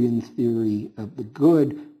Aristotelian theory of the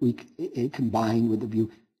good, combined with the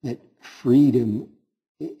view that freedom,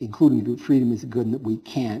 including that freedom is good and that we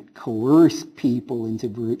can't coerce people into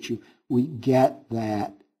virtue. We get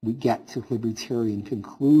to libertarian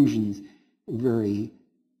conclusions very,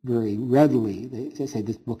 very readily. They say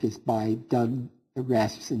this book is by Doug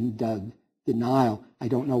Rasmussen, Doug Denial. I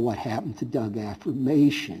don't know what happened to Doug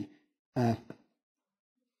Affirmation. Oh,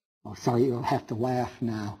 sorry, you'll have to laugh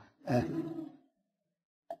now.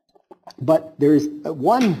 But there's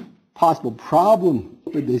one possible problem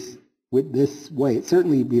with this way. It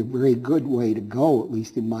certainly would be a very good way to go, at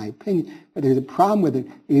least in my opinion. But there's a problem with it,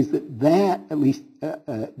 is that at least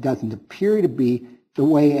doesn't appear to be the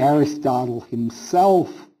way Aristotle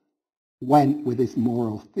himself went with his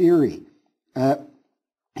moral theory.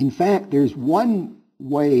 In fact, there's one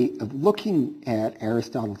way of looking at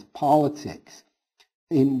Aristotle's politics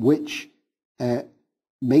in which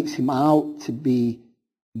makes him out to be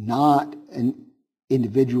not an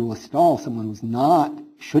individualist at all, someone who's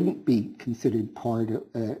shouldn't be considered part of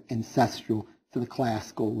ancestral to the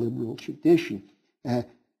classical liberal tradition.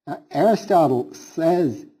 Aristotle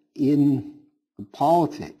says in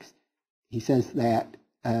Politics, he says that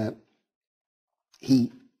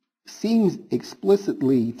he seems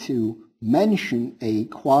explicitly to mention a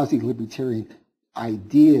quasi-libertarian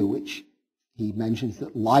idea, which he mentions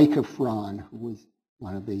that Lycophron, who was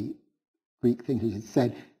one of the Greek thinkers, had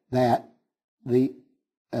said that the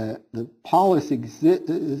polis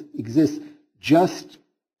exists just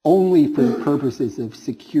only for the purposes of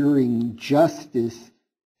securing justice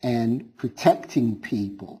and protecting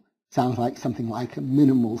people. Sounds like something like a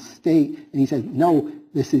minimal state. And he says, no,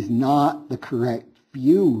 this is not the correct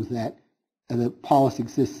view, that the polis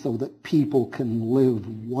exists so that people can live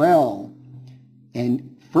well.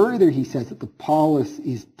 And further, he says that the polis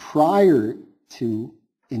is prior to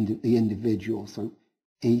the individual. So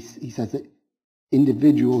he says that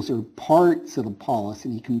individuals are parts of the polis,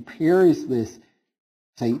 and he compares this,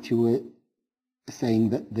 say, to it saying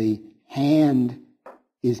that the hand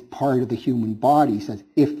is part of the human body. He says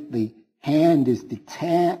if the hand is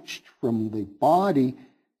detached from the body,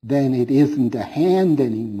 then it isn't a hand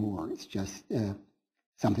anymore. It's just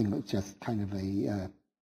something that's just kind of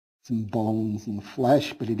some bones and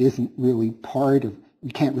flesh, but it isn't really part of,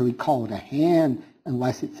 you can't really call it a hand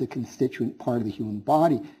unless it's a constituent part of the human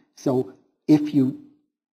body. So if you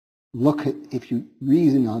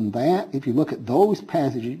reason on that, if you look at those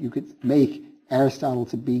passages, you could make Aristotle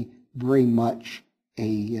to be very much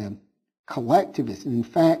a collectivist. And in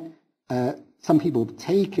fact, some people have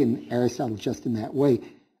taken Aristotle just in that way.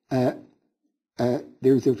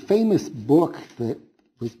 There's a famous book that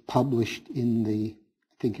was published in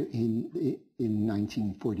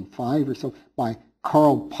 1945 or so by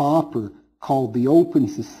Karl Popper called The Open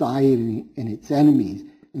Society and Its Enemies.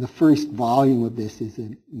 And the first volume of this is a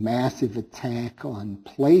massive attack on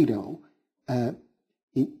Plato.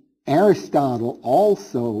 Aristotle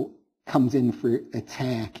also comes in for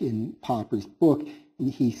attack in Popper's book.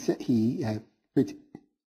 And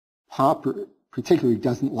Popper particularly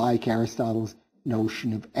doesn't like Aristotle's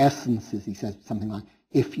notion of essences. He says something like,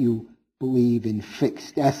 if you believe in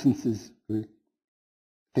fixed essences or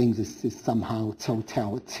things, is somehow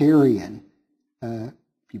totalitarian.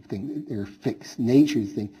 People think they're fixed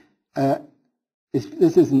natures thing.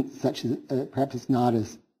 This isn't such as, perhaps it's not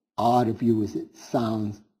as odd a view as it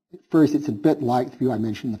sounds. At first, it's a bit like the view I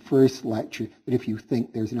mentioned in the first lecture, that if you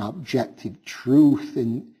think there's an objective truth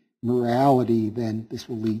in morality, then this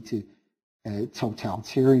will lead to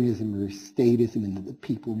totalitarianism or statism, and that the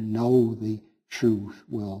people who know the truth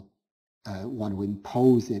will want to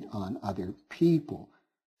impose it on other people.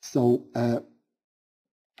 So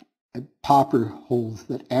Popper holds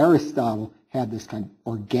that Aristotle had this kind of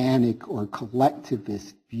organic or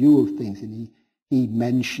collectivist view of things, and he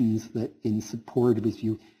mentions that in support of his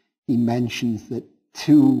view, he mentions that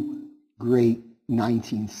two great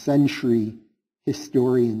 19th century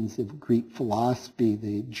historians of Greek philosophy,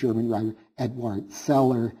 the German writer Edward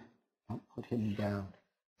Seller, I'll put him down,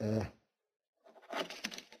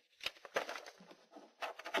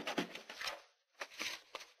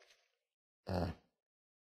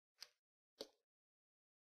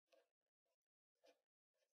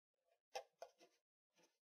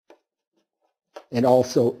 and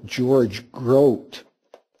also George Grote,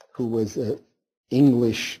 who was an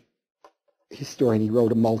English historian. He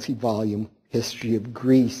wrote a multi-volume history of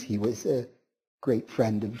Greece. He was a great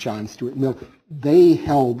friend of John Stuart Mill. They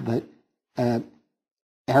held that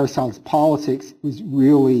Aristotle's Politics was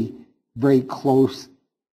really very close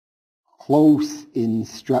in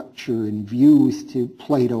structure and views to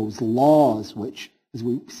Plato's Laws, which, as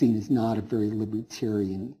we've seen, is not a very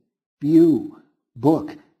libertarian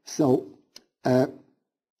book. So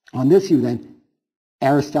on this view, then,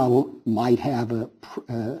 Aristotle might have a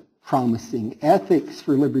promising ethics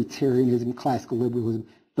for libertarianism, classical liberalism,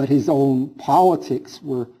 but his own politics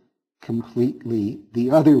were completely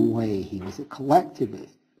the other way. He was a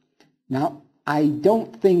collectivist. Now, I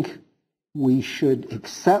don't think we should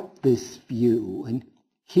accept this view. And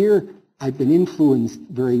here I've been influenced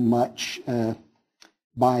very much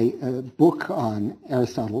by a book on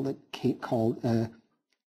Aristotle that called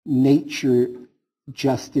Nature,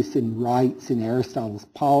 Justice, and Rights in Aristotle's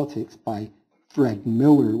Politics by Fred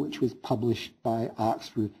Miller, which was published by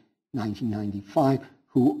Oxford 1995,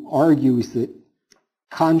 who argues that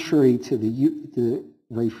contrary to the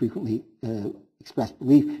very frequently expressed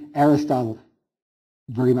belief, Aristotle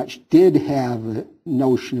very much did have a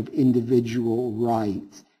notion of individual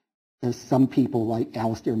rights. some people like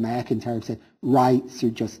Alistair McIntyre said rights are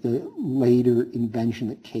just a later invention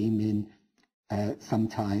that came in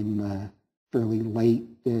sometime fairly late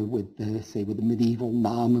with the medieval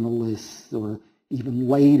nominalists, or even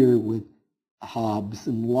later with Hobbes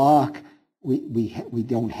and Locke. We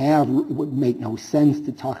don't have, it would make no sense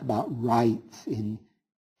to talk about rights in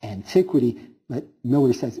antiquity, but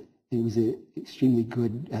Miller says he was an extremely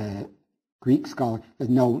good Greek scholar, that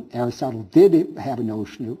no, Aristotle did have a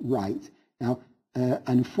notion of rights. Now,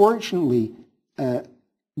 unfortunately,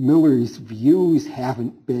 Miller's views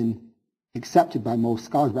haven't been accepted by most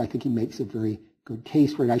scholars, but I think he makes a very good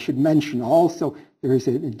case for it. I should mention also there is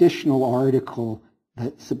an additional article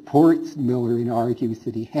that supports Miller and argues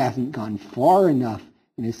that he hasn't gone far enough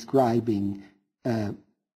in ascribing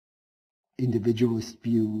individualist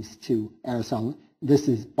views to Aristotle. This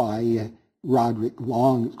is by Roderick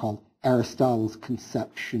Long. It's called Aristotle's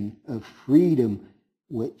Conception of Freedom,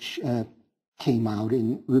 which came out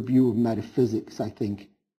in Review of Metaphysics, I think,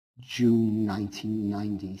 June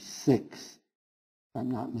 1996, if I'm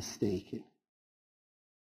not mistaken.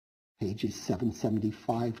 Pages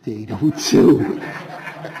 775 to 802.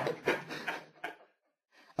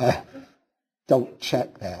 Don't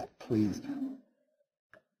check that, please.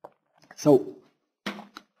 So,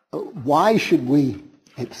 why should we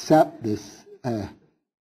accept this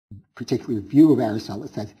particular view of Aristotle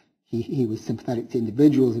that says he was sympathetic to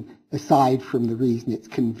individuals, aside from the reason it's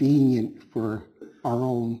convenient for our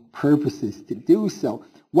own purposes to do so?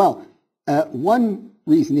 Well, one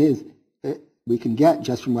reason is we can get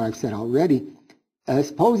just from what I've said already.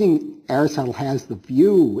 Supposing Aristotle has the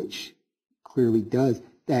view, which clearly does,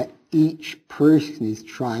 that each person is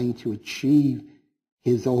trying to achieve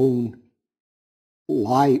his own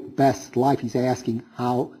best life. He's asking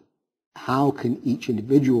how can each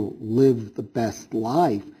individual live the best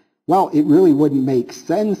life? Well, it really wouldn't make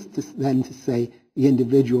sense then to say the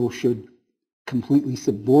individual should completely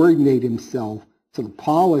subordinate himself to the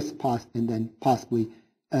polis and then possibly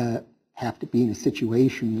have to be in a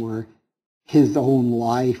situation where his own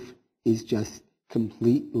life is just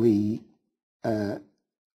completely a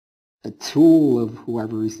tool of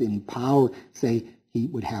whoever is in power. Say he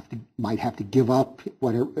might have to give up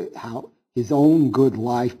his own good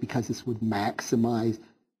life because this would maximize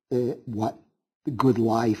what the good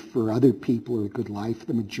life for other people or the good life for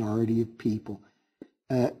the majority of people.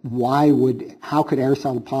 How could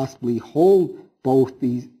Aristotle possibly hold both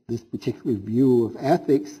this particular view of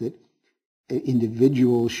ethics, that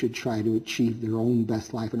individuals should try to achieve their own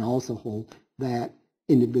best life, and also hold that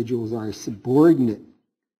individuals are subordinate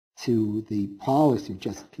to the polis, or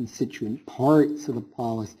just constituent parts of the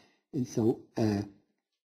polis? And so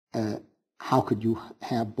how could you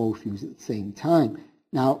have both views at the same time?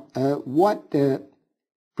 Now, what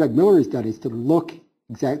Fred Miller has done is to look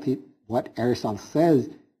exactly what Aristotle says.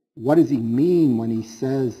 What does he mean when he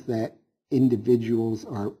says that individuals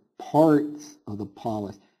are parts of the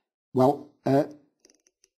polis? Well,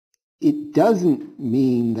 it doesn't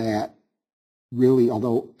mean that really,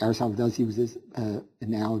 although Aristotle does use this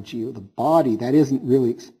analogy of the body, that isn't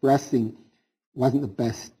really wasn't the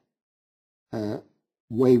best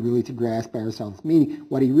way really to grasp Aristotle's meaning.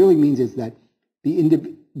 What he really means is that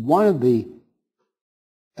one of the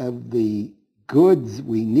goods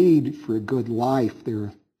we need for a good life,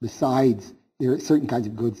 there are certain kinds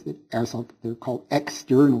of goods that Aristotle, they're called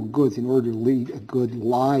external goods. In order to lead a good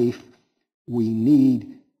life, we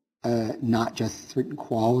need not just certain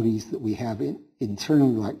qualities that we have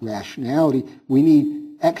internally, like rationality. We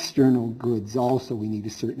need external goods also. We need a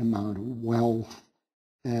certain amount of wealth.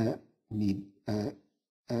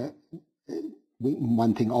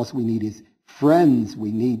 One thing also we need is friends.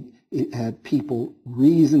 We need people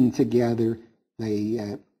reason together.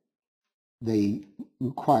 They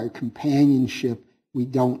require companionship. We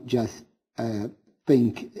don't just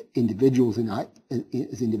think as individuals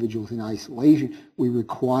in isolation. We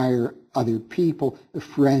require other people. A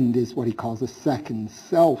friend is what he calls a second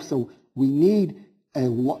self. So we need a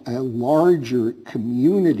larger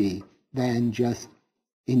community than just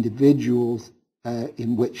individuals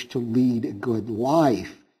in which to lead a good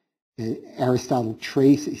life. Aristotle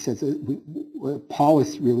he says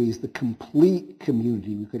polis really is the complete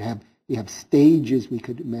community. We have stages we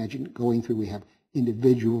could imagine going through. We have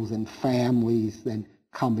individuals and families, then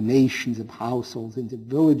combinations of households into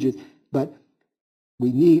villages. But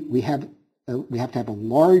we have to have a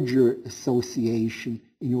larger association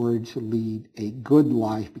in order to lead a good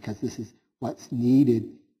life, because this is what's needed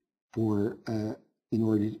for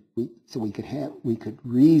so we could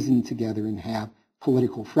reason together and have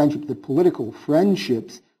political friendship. The political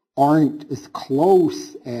friendships aren't as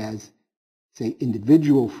close as say,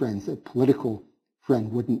 individual friends. A political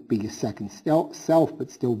friend wouldn't be a second self,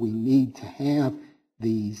 but still we need to have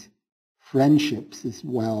these friendships as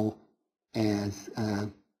well as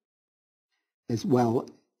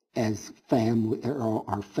family, or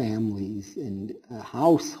our families and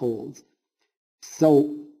households.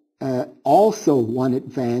 So also one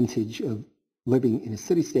advantage of living in a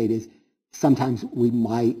city-state is sometimes we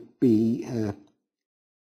might be,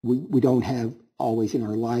 we don't have always in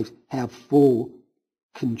our lives have full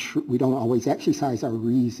control, we don't always exercise our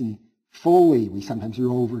reason fully. We sometimes are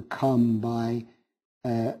overcome by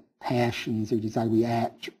passions or desire. We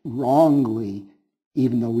act wrongly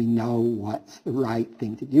even though we know what's the right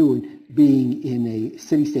thing to do. And being in a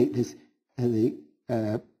city-state,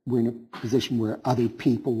 we're in a position where other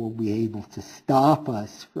people will be able to stop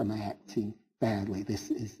us from acting badly. This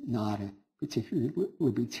is not a particularly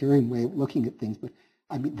libertarian way of looking at things, but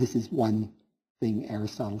I mean, this is one thing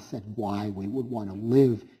Aristotle said why we would want to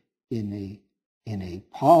live in a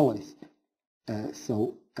polis.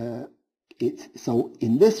 So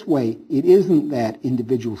in this way, it isn't that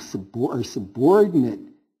individuals are subordinate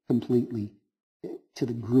completely to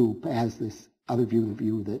the group, as this other view, the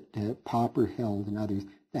view that Popper held and others,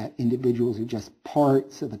 that individuals are just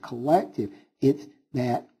parts of the collective. It's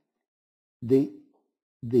that the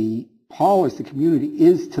polis, the community,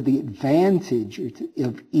 is to the advantage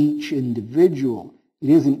of each individual. It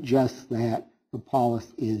isn't just that the polis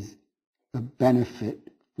is a benefit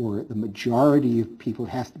for the majority of people.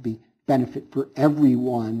 It has to be benefit for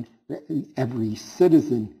everyone. Every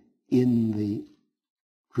citizen in the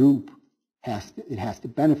group has to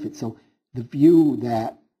benefit. So the view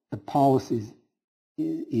that the polis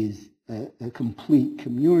is a complete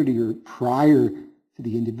community or prior to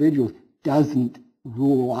the individual doesn't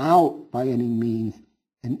rule out by any means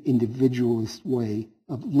an individualist way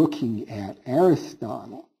of looking at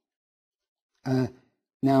Aristotle.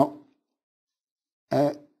 Now,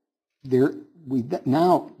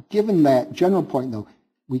 given that general point, though,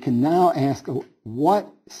 we can now ask, what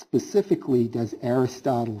specifically does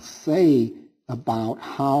Aristotle say about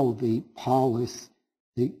how the polis,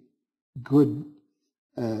 the good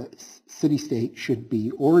city-state, should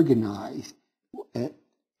be organized?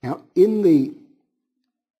 Now,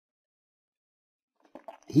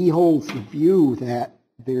 he holds the view that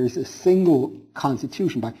there's a single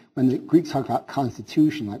constitution. When the Greeks talk about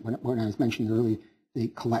constitution, like when I was mentioning earlier, the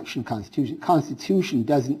collection constitution. Constitution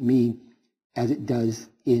doesn't mean, as it does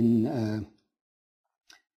in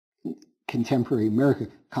contemporary America,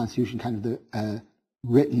 constitution, kind of the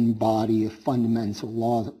written body of fundamental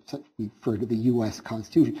laws. We refer to the U.S.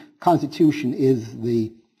 Constitution. Constitution is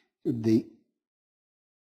the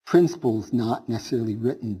principles not necessarily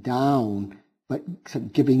written down, but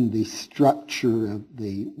giving the structure of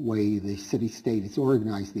the way the city-state is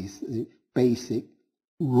organized, these basic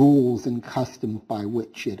rules and customs by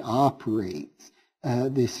which it operates.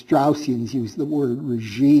 The Straussians use the word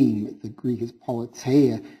regime. The Greek is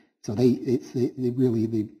politeia. So it's really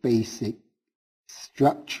the basic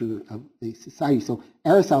structure of the society. So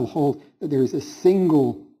Aristotle holds that there's a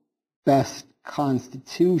single best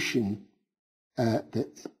constitution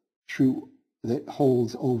that's true, that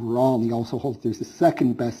holds overall. And he also holds there's a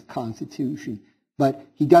second best constitution. But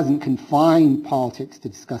he doesn't confine politics to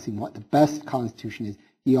discussing what the best constitution is.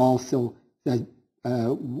 He also says,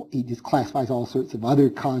 he just classifies all sorts of other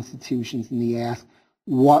constitutions, and he asks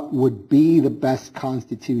what would be the best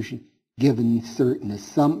constitution given certain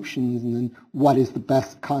assumptions, and then what is the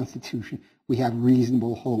best constitution we have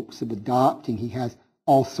reasonable hopes of adopting. He has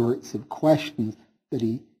all sorts of questions that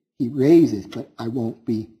he raises, but I won't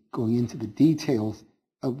be going into the details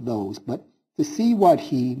of those. But to see what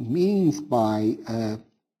he means by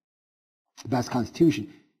best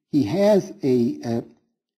constitution, he has a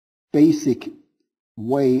basic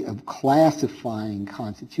way of classifying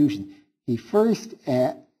constitutions. He first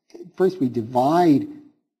we divide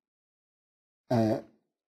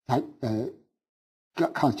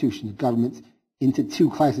constitutions, governments, into two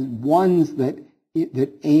classes. Ones that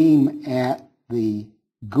aim at the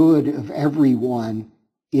good of everyone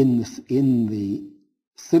in the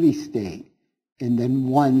city-state, and then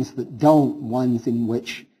ones that don't. Ones in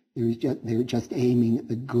which they're just aiming at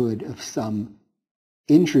the good of some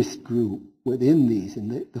interest group within these.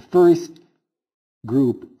 And the first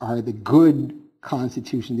group are the good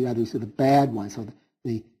constitution, the others are the bad ones. So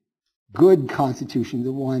the good constitution,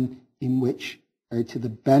 the one in which are to the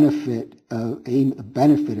benefit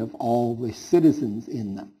of all the citizens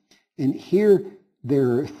in them. And here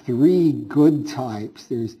there are three good types.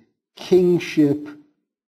 There's kingship,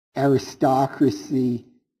 aristocracy,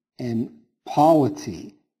 and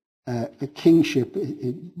polity. a kingship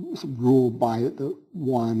is ruled by the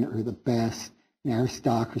one or the best, an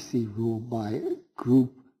aristocracy ruled by a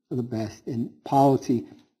group of the best, and polity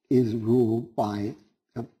is ruled by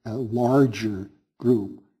a larger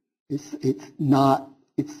group. It's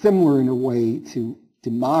similar in a way to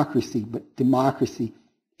democracy, but democracy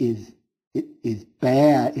is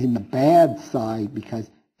bad, in the bad side, because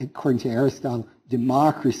according to Aristotle,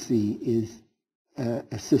 democracy is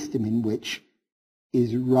a system in which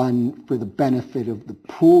is run for the benefit of the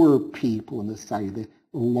poor people in the society, the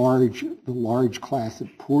large class of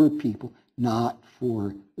poor people, not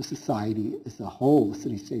for the society as a whole, the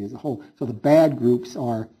city-state as a whole. So the bad groups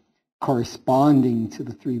are corresponding to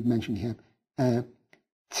the three mentioned. You have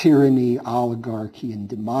tyranny, oligarchy, and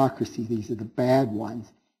democracy. These are the bad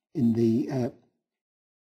ones. In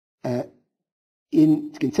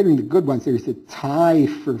considering the good ones, there's a tie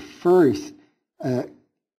for first.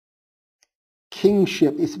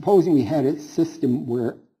 Kingship is, supposing we had a system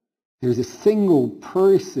where there's a single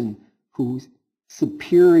person who's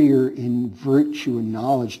superior in virtue and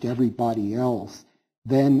knowledge to everybody else,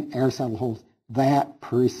 then Aristotle holds that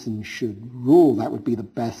person should rule. That would be the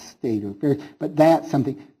best state of affairs. But that's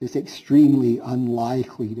something that's extremely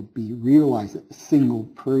unlikely to be realized, that a single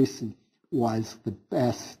person was the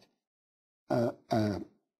best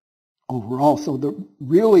overall. So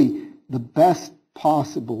really the best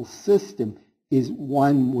possible system is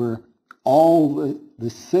one where all the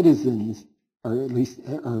citizens, or at least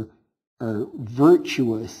are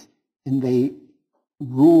virtuous, and they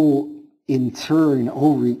rule in turn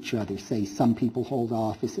over each other. Say some people hold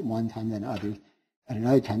office at one time, then others at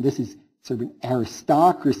another time. This is sort of an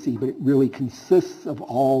aristocracy, but it really consists of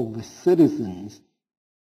all the citizens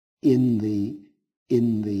in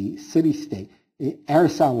the city-state.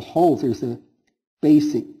 Aristotle holds, there's a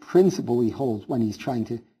basic principle he holds when he's trying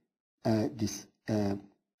to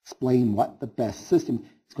explain what the best system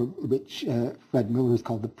is, which Fred Miller has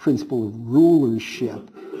called the principle of rulership.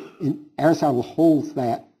 And Aristotle holds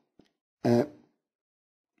that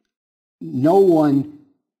no one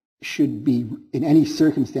should be, in any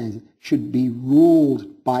circumstances, should be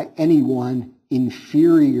ruled by anyone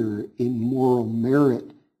inferior in moral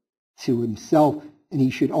merit to himself, and he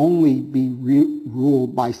should only be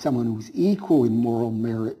ruled by someone who's equal in moral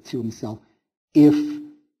merit to himself if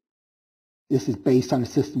this is based on a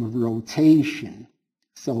system of rotation,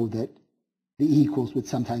 so that the equals would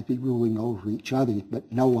sometimes be ruling over each other,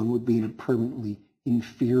 but no one would be in a permanently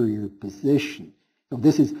inferior position. So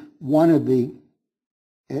this is one of the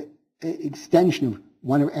extension of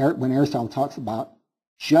when Aristotle talks about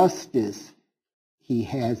justice, he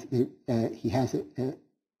has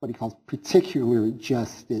what he calls particular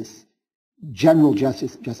justice. General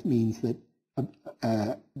justice just means that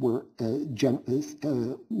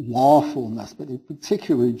lawfulness, but a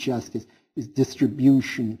particular justice is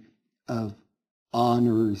distribution of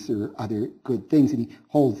honors or other good things, and he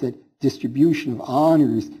holds that distribution of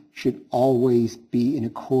honors should always be in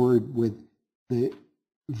accord with the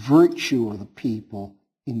virtue of the people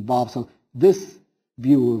involved. So this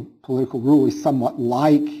view of political rule is somewhat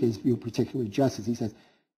like his view of particular justice. He says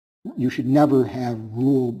you should never have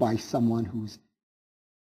rule by someone who's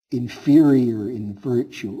inferior in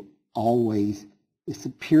virtue. Always the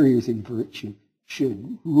superiors in virtue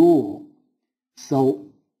should rule. So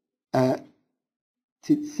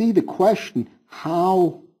to see the question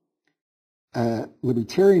how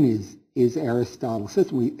libertarian is Aristotle's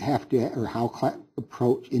system, we have to, or how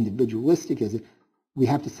approach individualistic is it, we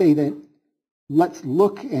have to say that let's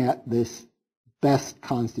look at this best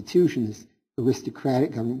constitution, this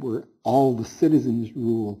aristocratic government where all the citizens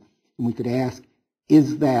rule, and we could ask,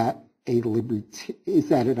 is that at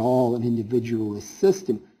all an individualist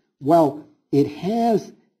system? Well, it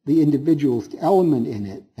has the individualist element in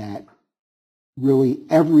it, that really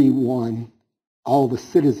everyone, all the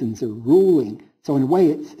citizens are ruling. So in a way,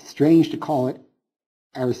 it's strange to call it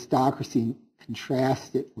aristocracy and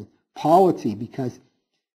contrast it with polity, because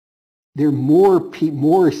there are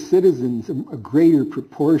more citizens, a greater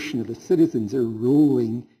proportion of the citizens are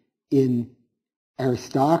ruling in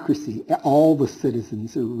aristocracy. All the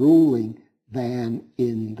citizens are ruling than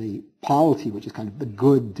in the polity, which is kind of the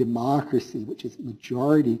good democracy, which is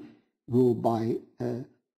majority ruled by the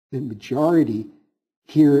majority.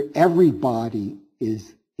 Here, everybody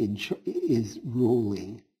is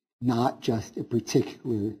ruling, not just a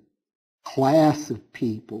particular class of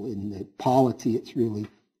people. In the polity, it's really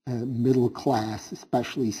middle class,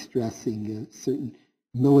 especially stressing a certain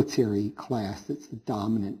military class that's the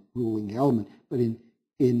dominant ruling element. But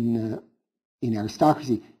in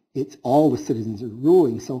aristocracy, it's all the citizens are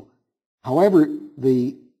ruling. So, however,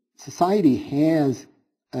 the society has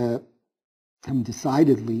some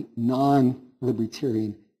decidedly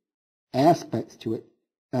non-libertarian aspects to it.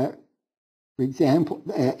 For example,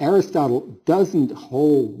 Aristotle doesn't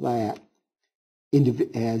hold that,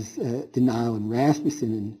 as Denial and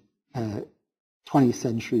Rasmussen and 20th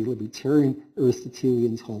century libertarian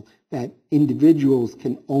Aristotelians hold, that individuals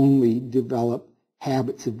can only develop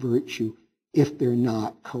habits of virtue if they're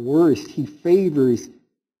not coerced. He favors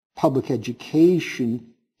public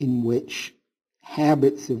education in which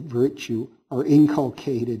habits of virtue are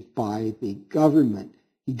inculcated by the government.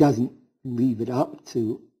 He doesn't leave it up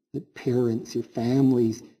to the parents or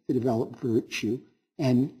families to develop virtue,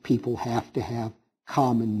 and people have to have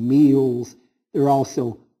common meals. There are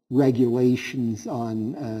also regulations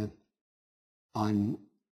on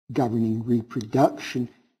governing reproduction.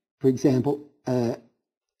 For example,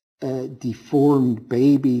 deformed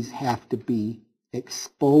babies have to be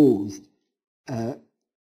exposed.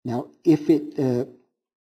 Now, if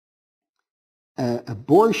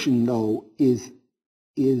abortion though is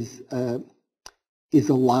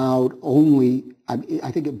allowed only,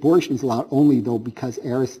 I think abortion is allowed only though because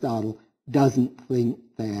Aristotle doesn't think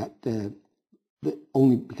that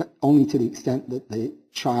only to the extent that the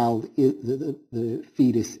child the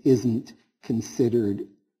fetus isn't considered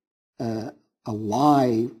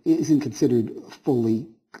alive, isn't considered fully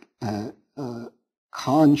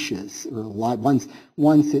conscious or alive.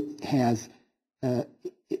 Once it has,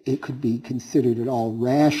 it could be considered at all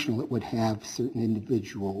rational. It would have certain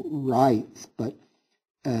individual rights, but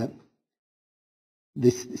so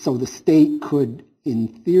the state could, in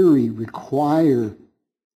theory, require,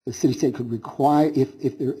 the city-state could require, if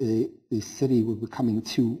the city were becoming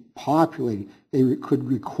too populated, they could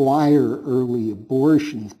require early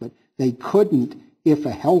abortions, but they couldn't, if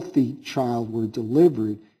a healthy child were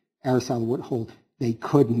delivered, Aristotle would hold, they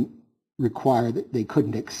couldn't require that, they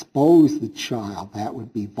couldn't expose the child. That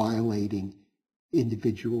would be violating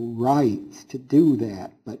individual rights to do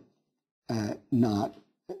that, but not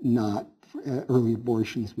early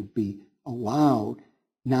abortions would be allowed.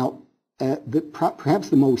 Now, perhaps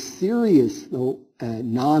the most serious, though,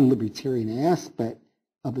 non-libertarian aspect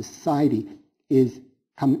of a society is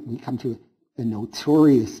we come to a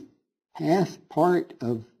notorious past part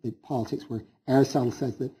of the politics where Aristotle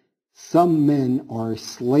says that some men are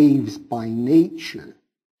slaves by nature.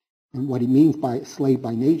 And what he means by slave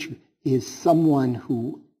by nature is someone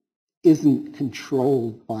who isn't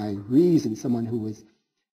controlled by reason, someone who is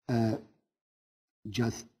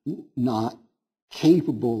just not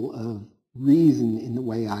capable of reason in the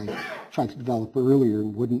way I tried to develop earlier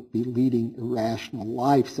and wouldn't be leading a rational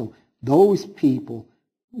life. So those people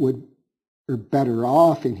are better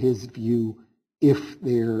off, in his view, if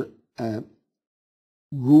they're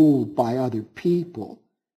ruled by other people.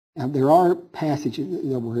 Now, there are passages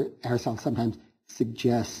where Aristotle sometimes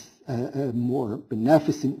suggests a more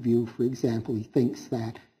beneficent view. For example, he thinks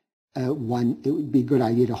that it would be a good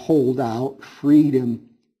idea to hold out freedom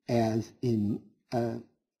as a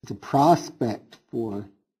prospect for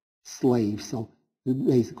slaves. So it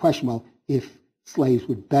raises the question, well, if slaves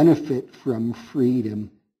would benefit from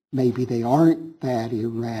freedom, maybe they aren't that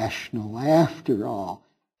irrational after all.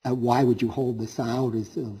 Why would you hold this out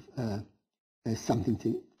as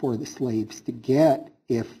something for the slaves to get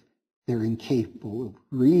if they're incapable of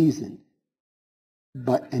reason?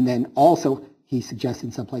 And then also he suggests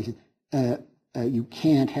in some places you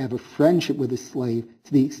can't have a friendship with a slave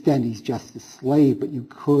to the extent he's just a slave, but you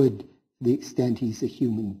could to the extent he's a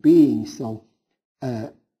human being. So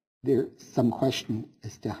there's some question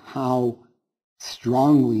as to how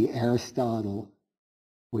strongly Aristotle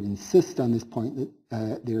would insist on this point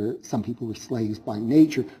that some people were slaves by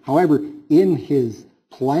nature. However, in his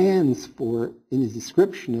plans in his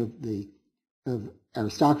description of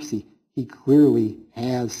aristocracy, he clearly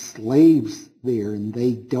has slaves there, and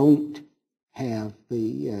they don't have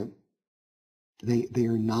they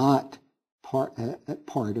are not part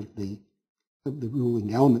of the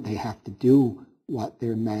ruling element. They have to do what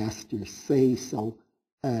their masters say. So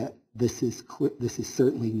this is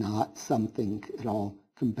certainly not something at all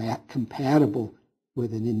compatible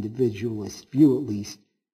with an individualist view, at least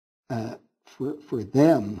for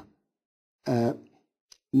them.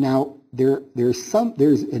 Now, there's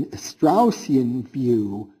a Straussian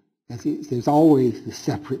view. There's always the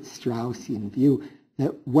separate Straussian view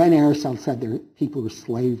that when Aristotle said that people were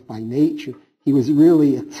slaves by nature, he was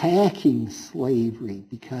really attacking slavery,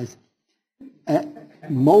 because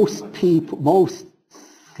most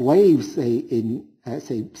slaves say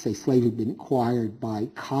slaves have been acquired by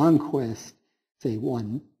conquest. Say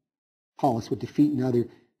one polis would defeat another,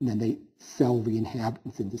 and then they sell the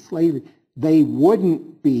inhabitants into slavery. They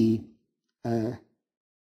wouldn't be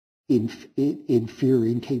inferior,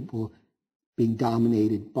 incapable of being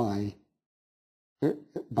dominated by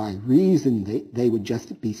reason. They would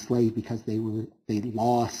just be slaves because they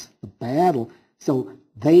lost the battle. So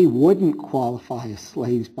they wouldn't qualify as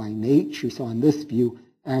slaves by nature. So on this view,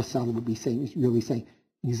 Aristotle would be really saying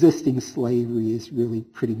existing slavery is really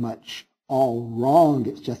pretty much all wrong.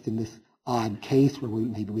 It's just in this odd case where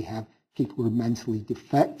maybe we have people who are mentally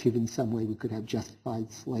defective in some way, we could have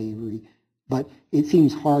justified slavery. But it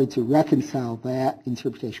seems hard to reconcile that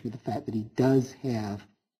interpretation with the fact that he does have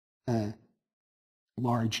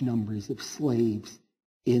large numbers of slaves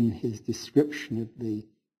in his description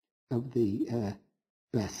of the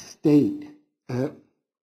best state. Let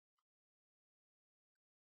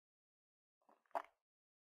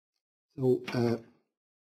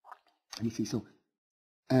me see. So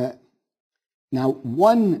now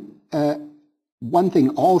one thing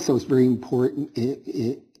also is very important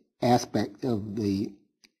aspect of the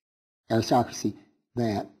aristocracy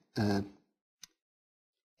that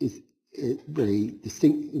is very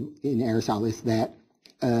distinct in Aristotle is that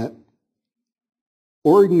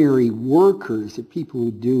ordinary workers, or people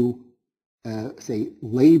who do, say,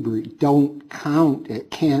 labor, don't count,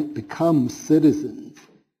 can't become citizens,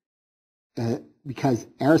 because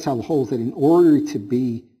Aristotle holds that in order to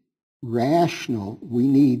be rational, we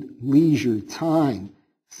need leisure time.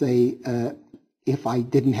 Say, if I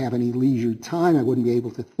didn't have any leisure time, I wouldn't be able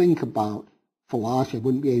to think about philosophy. I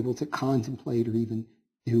wouldn't be able to contemplate or even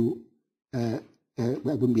do. I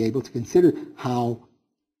wouldn't be able to consider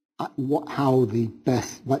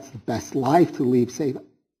what's the best life to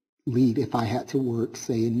lead if I had to work,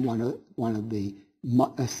 say, in one of the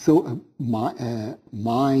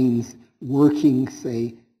mines, working,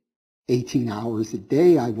 say, 18 hours a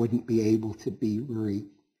day. I wouldn't be able to be very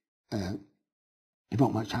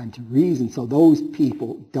devote much time to reason. So those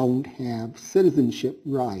people don't have citizenship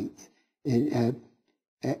rights. And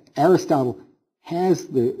Aristotle has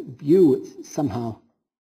the view, it's somehow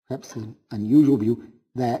perhaps an unusual view,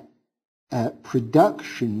 that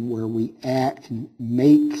production, where we act and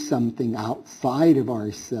make something outside of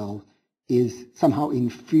ourselves, is somehow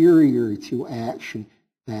inferior to action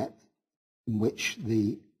in which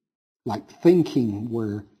like thinking,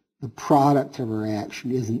 where the product of our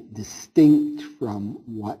action isn't distinct from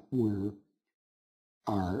what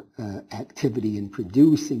our activity in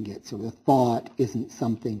producing it. So the thought isn't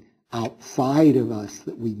something outside of us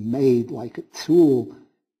that we made like a tool,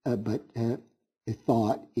 but the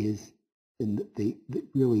thought is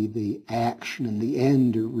really the action and the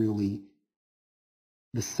end are really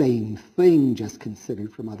the same thing, just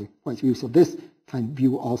considered from other points of view. So this kind of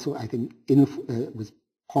view also, I think, was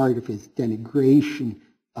part of his denigration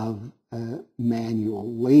of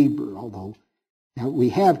manual labor. Although now we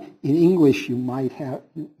have in English, you might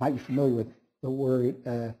be familiar with the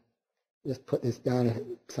word. Just put this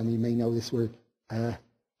down. Some of you may know this word.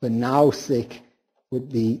 Banausic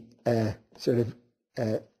would be sort of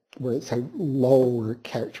where it's a lower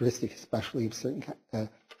characteristic, especially of certain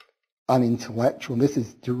unintellectual. And this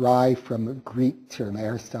is derived from a Greek term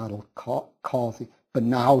Aristotle calls it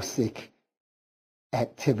banausic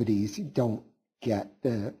activities. You don't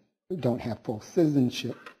have full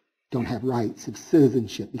citizenship, don't have rights of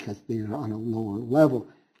citizenship because they're on a lower level.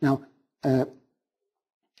 Now,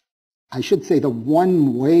 I should say the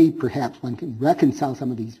one way perhaps one can reconcile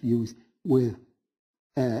some of these views with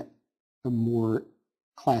a more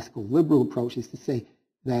classical liberal approach is to say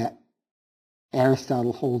that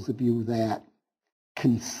Aristotle holds the view that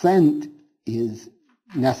consent is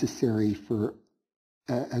necessary for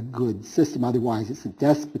a good system. Otherwise, it's a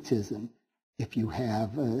despotism. If you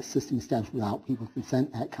have a system established without people's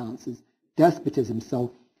consent, that counts as despotism.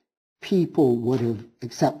 So people would have,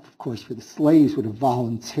 except of course for the slaves, would have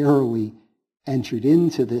voluntarily entered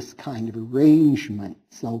into this kind of arrangement.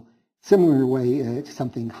 So similar way to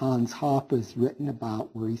something Hans Hoppe has written about,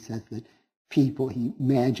 where he says that he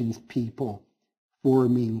imagines people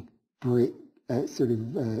forming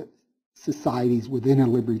societies within a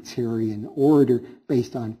libertarian order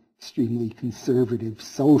based on extremely conservative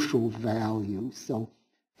social values. So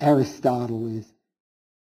Aristotle is,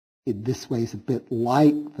 in this way, is a bit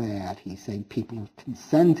like that. He's saying people have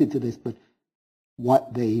consented to this, but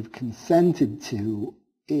what they've consented to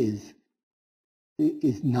is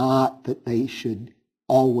not that they should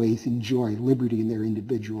always enjoy liberty in their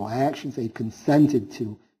individual actions. They've consented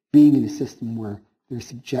to being in a system where they're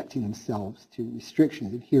subjecting themselves to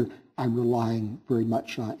restrictions. And here I'm relying very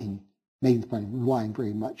much on, relying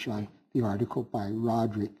very much on the article by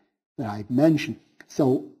Roderick that I've mentioned.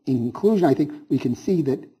 So in conclusion, I think we can see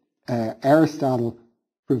that Aristotle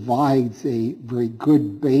provides a very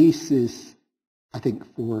good basis, I think,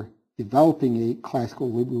 for developing a classical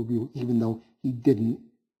liberal view, even though he didn't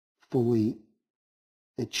fully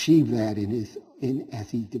achieve that as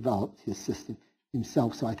he developed his system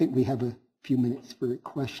himself. So I think we have a few minutes for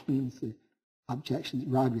questions or objections.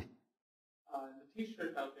 Roderick. The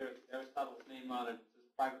T-shirt out there, Aristotle's name on it says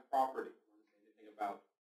private property. You want to say anything about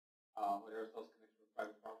what Aristotle's connection with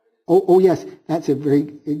private property is? Oh yes, that's a very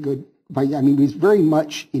good. I mean, he was very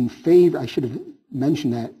much in favor. I should have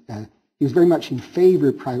mentioned that. He was very much in favor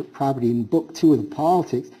of private property. In Book 2 of the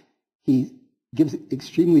Politics, he gives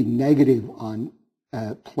extremely negative on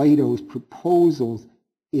Plato's proposals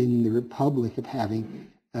in the Republic of having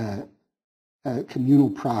communal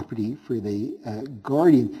property for the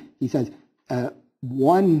guardian. He says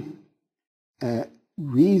one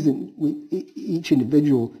reason each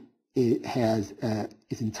individual is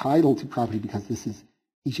entitled to property because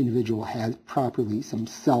each individual has properly some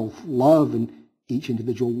self-love, and each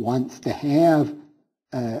individual wants to have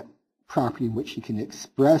property in which he can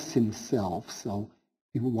express himself. So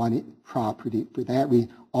people wanted property for that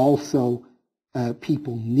reason. Also,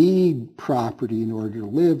 people need property in order to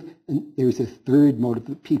live. And there's a third motive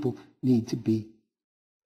that people need to be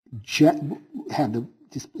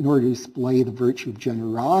in order to display the virtue of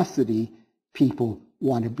generosity. People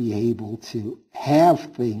want to be able to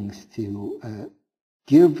have things to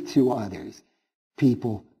give to others.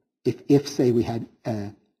 People, if say we had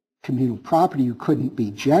communal property, you couldn't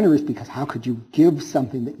be generous because how could you give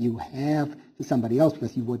something that you have to somebody else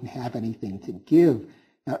because you wouldn't have anything to give?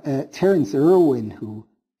 Now, Terence Irwin, who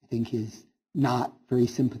I think is not very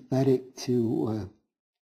sympathetic to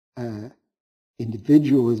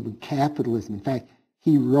individualism and capitalism. In fact,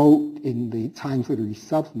 he wrote in the Times Literary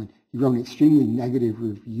Supplement, he wrote an extremely negative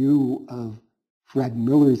review of Fred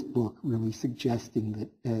Miller's book, really suggesting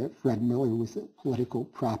that Fred Miller was a political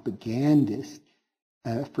propagandist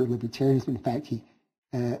for libertarianism. In fact,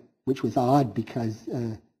 which was odd because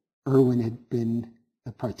Irwin had been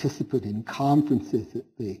a participant in conferences at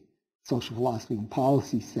the Social Philosophy and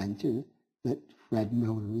Policy Center that Fred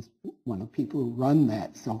Miller was one of the people who run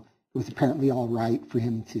that. So it was apparently all right for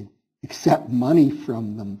him to accept money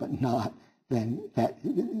from them, but not then that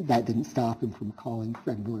didn't stop him from calling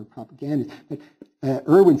Fred Miller propagandist. But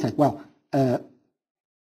Irwin said, well,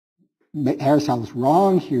 Aristotle's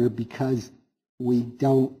wrong here because we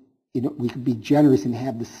don't, we could be generous and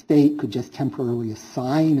have the state could just temporarily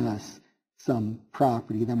assign us some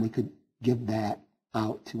property, then we could give that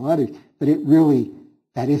out to others. But it really,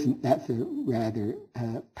 that's a rather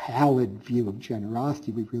pallid view of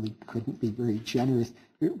generosity. We really couldn't be very generous.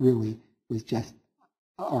 It really was just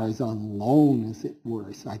ours on loan, as it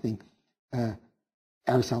were. So I think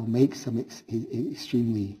Aristotle makes some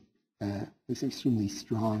extremely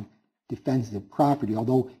strong defenses of property,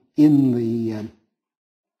 although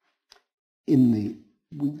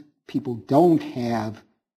people don't have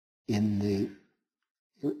in the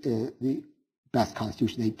best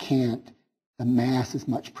constitution, they can't amass as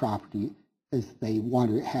much property as they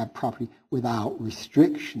want to have property without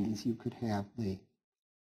restrictions. You could have they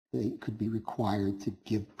could be required to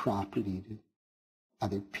give property to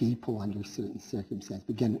other people under certain circumstances.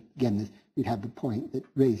 But again, we'd have the point that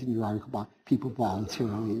raised in your article about people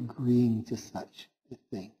voluntarily agreeing to such a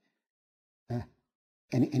thing.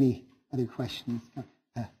 Any other questions?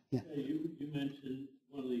 Yeah. You mentioned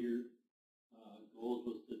one of your goals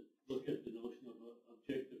was to look at the notion of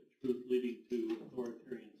objective truth leading to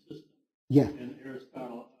authoritarian system. Yeah. And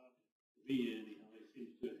Aristotle, to me anyhow, he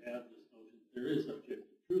seems to have this notion there is objective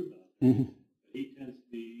truth out there. Mm-hmm. But he tends to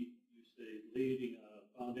be, you say, leading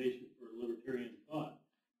a foundation for libertarian thought.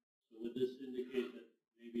 So would this indicate that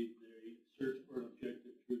maybe the search for an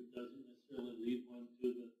objective truth doesn't necessarily lead one to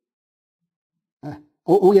the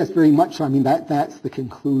Oh yes, very much so. I mean, that's the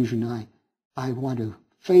conclusion I want to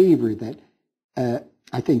favor, that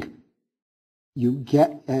I think you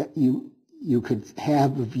could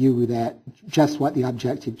have a view that just what the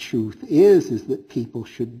objective truth is that people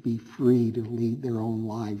should be free to lead their own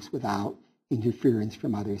lives without interference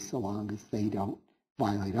from others, so long as they don't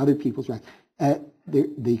violate other people's rights.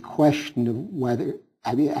 The question of whether,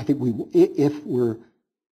 I think if we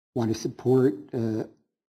want to support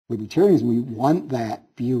libertarianism, we want that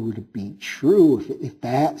view to be true. If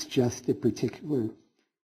that's just a particular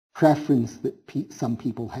preference that some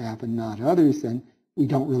people have and not others, then we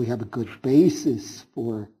don't really have a good basis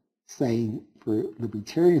for saying for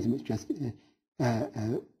libertarianism. It's just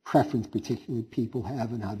a preference particular people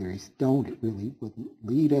have and others don't. It really wouldn't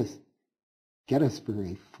get us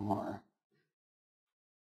very far.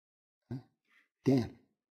 Dan.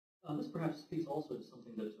 This perhaps speaks also to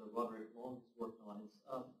something that Roderick Long has worked on. It's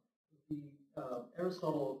the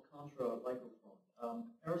Aristotle contra microphone.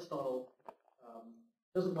 Aristotle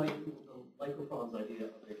doesn't like Lycopron's idea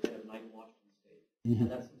of a kind of night watchman state. Mm-hmm.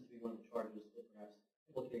 And that seems to be one of the charges that perhaps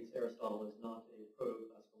implicates Aristotle as not a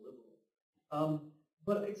proto-classical liberal.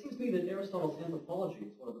 But it seems to me that Aristotle's anthropology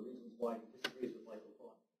is one of the reasons why he disagrees with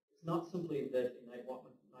Lycopron. It's not simply that a night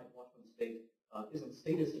watchman state isn't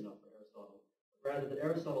status enough for Aristotle, but rather that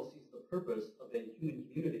Aristotle sees the purpose of a human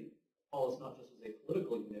community, Paulus not just as a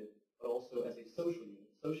political unit, but also as a social unit,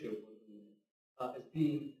 socio-political unit, as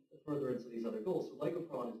being the furtherance of these other goals. So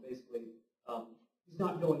Lycopron is basically, he's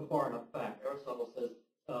not going far enough back. Aristotle says,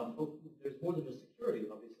 there's more than just security,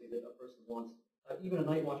 obviously, that a person wants. Even a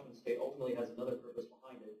night watchman state ultimately has another purpose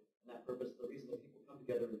behind it, and that purpose, the reason that people come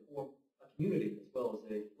together and form a community as well as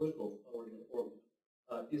a political organ,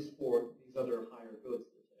 is for these other higher goods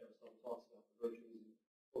that Aristotle talks about, the virtues and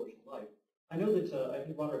flourishing life. I know that I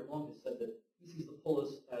think Roderick Long has said that he sees the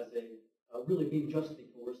polis as a really being just the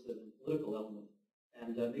coercive and political element,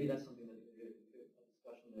 and maybe that's something that we could get a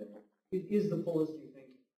discussion there. Is the polis, do you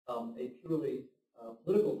think, a purely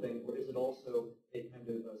political thing, or is it also a kind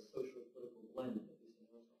of a social political blend?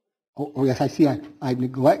 Oh, yes, I see. I've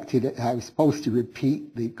neglected it. I was supposed to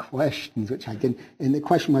repeat the questions, which I didn't. And the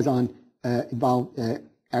question was on involved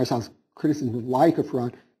Aristotle's criticism of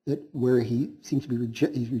Lycophron, that where he seems to be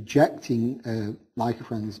rejecting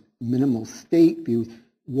Lycophron's minimal state views.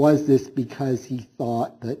 Was this because he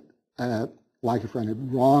thought that Lycophron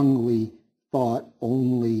had wrongly thought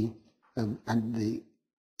only and the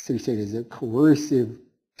city-state as a coercive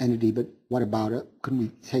entity, but what about it? Couldn't we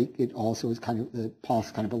take it also as kind of the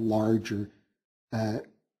polis, kind of a larger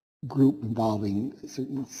group involving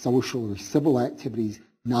certain social or civil activities,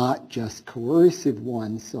 not just coercive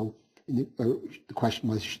ones? So the question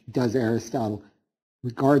was, does Aristotle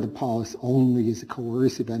regard the polis only as a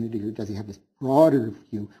coercive entity, or does he have this broader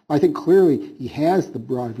view? Well, I think clearly he has the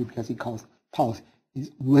broader view because he calls polis is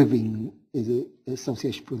living, is an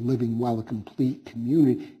association for living well, a complete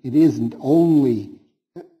community. It isn't only,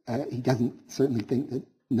 he doesn't certainly think that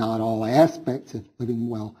not all aspects of living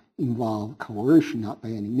well involve coercion, not by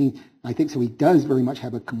any means. I think so he does very much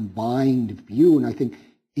have a combined view, and I think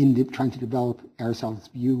in trying to develop Aristotle's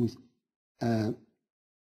views in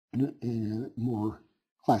a more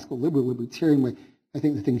classical liberal, libertarian way, I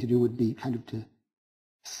think the thing to do would be kind of to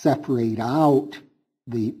separate out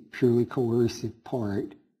the purely coercive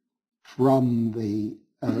part from the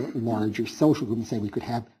larger social group and say we could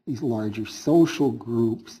have these larger social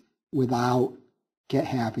groups without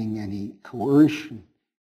having any coercion.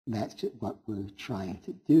 That's just what we're trying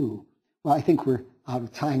to do. Well, I think we're out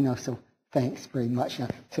of time now, so thanks very much.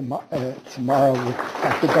 Tomorrow we'll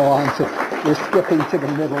have to go on to, we're skipping to the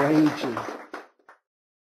Middle Ages.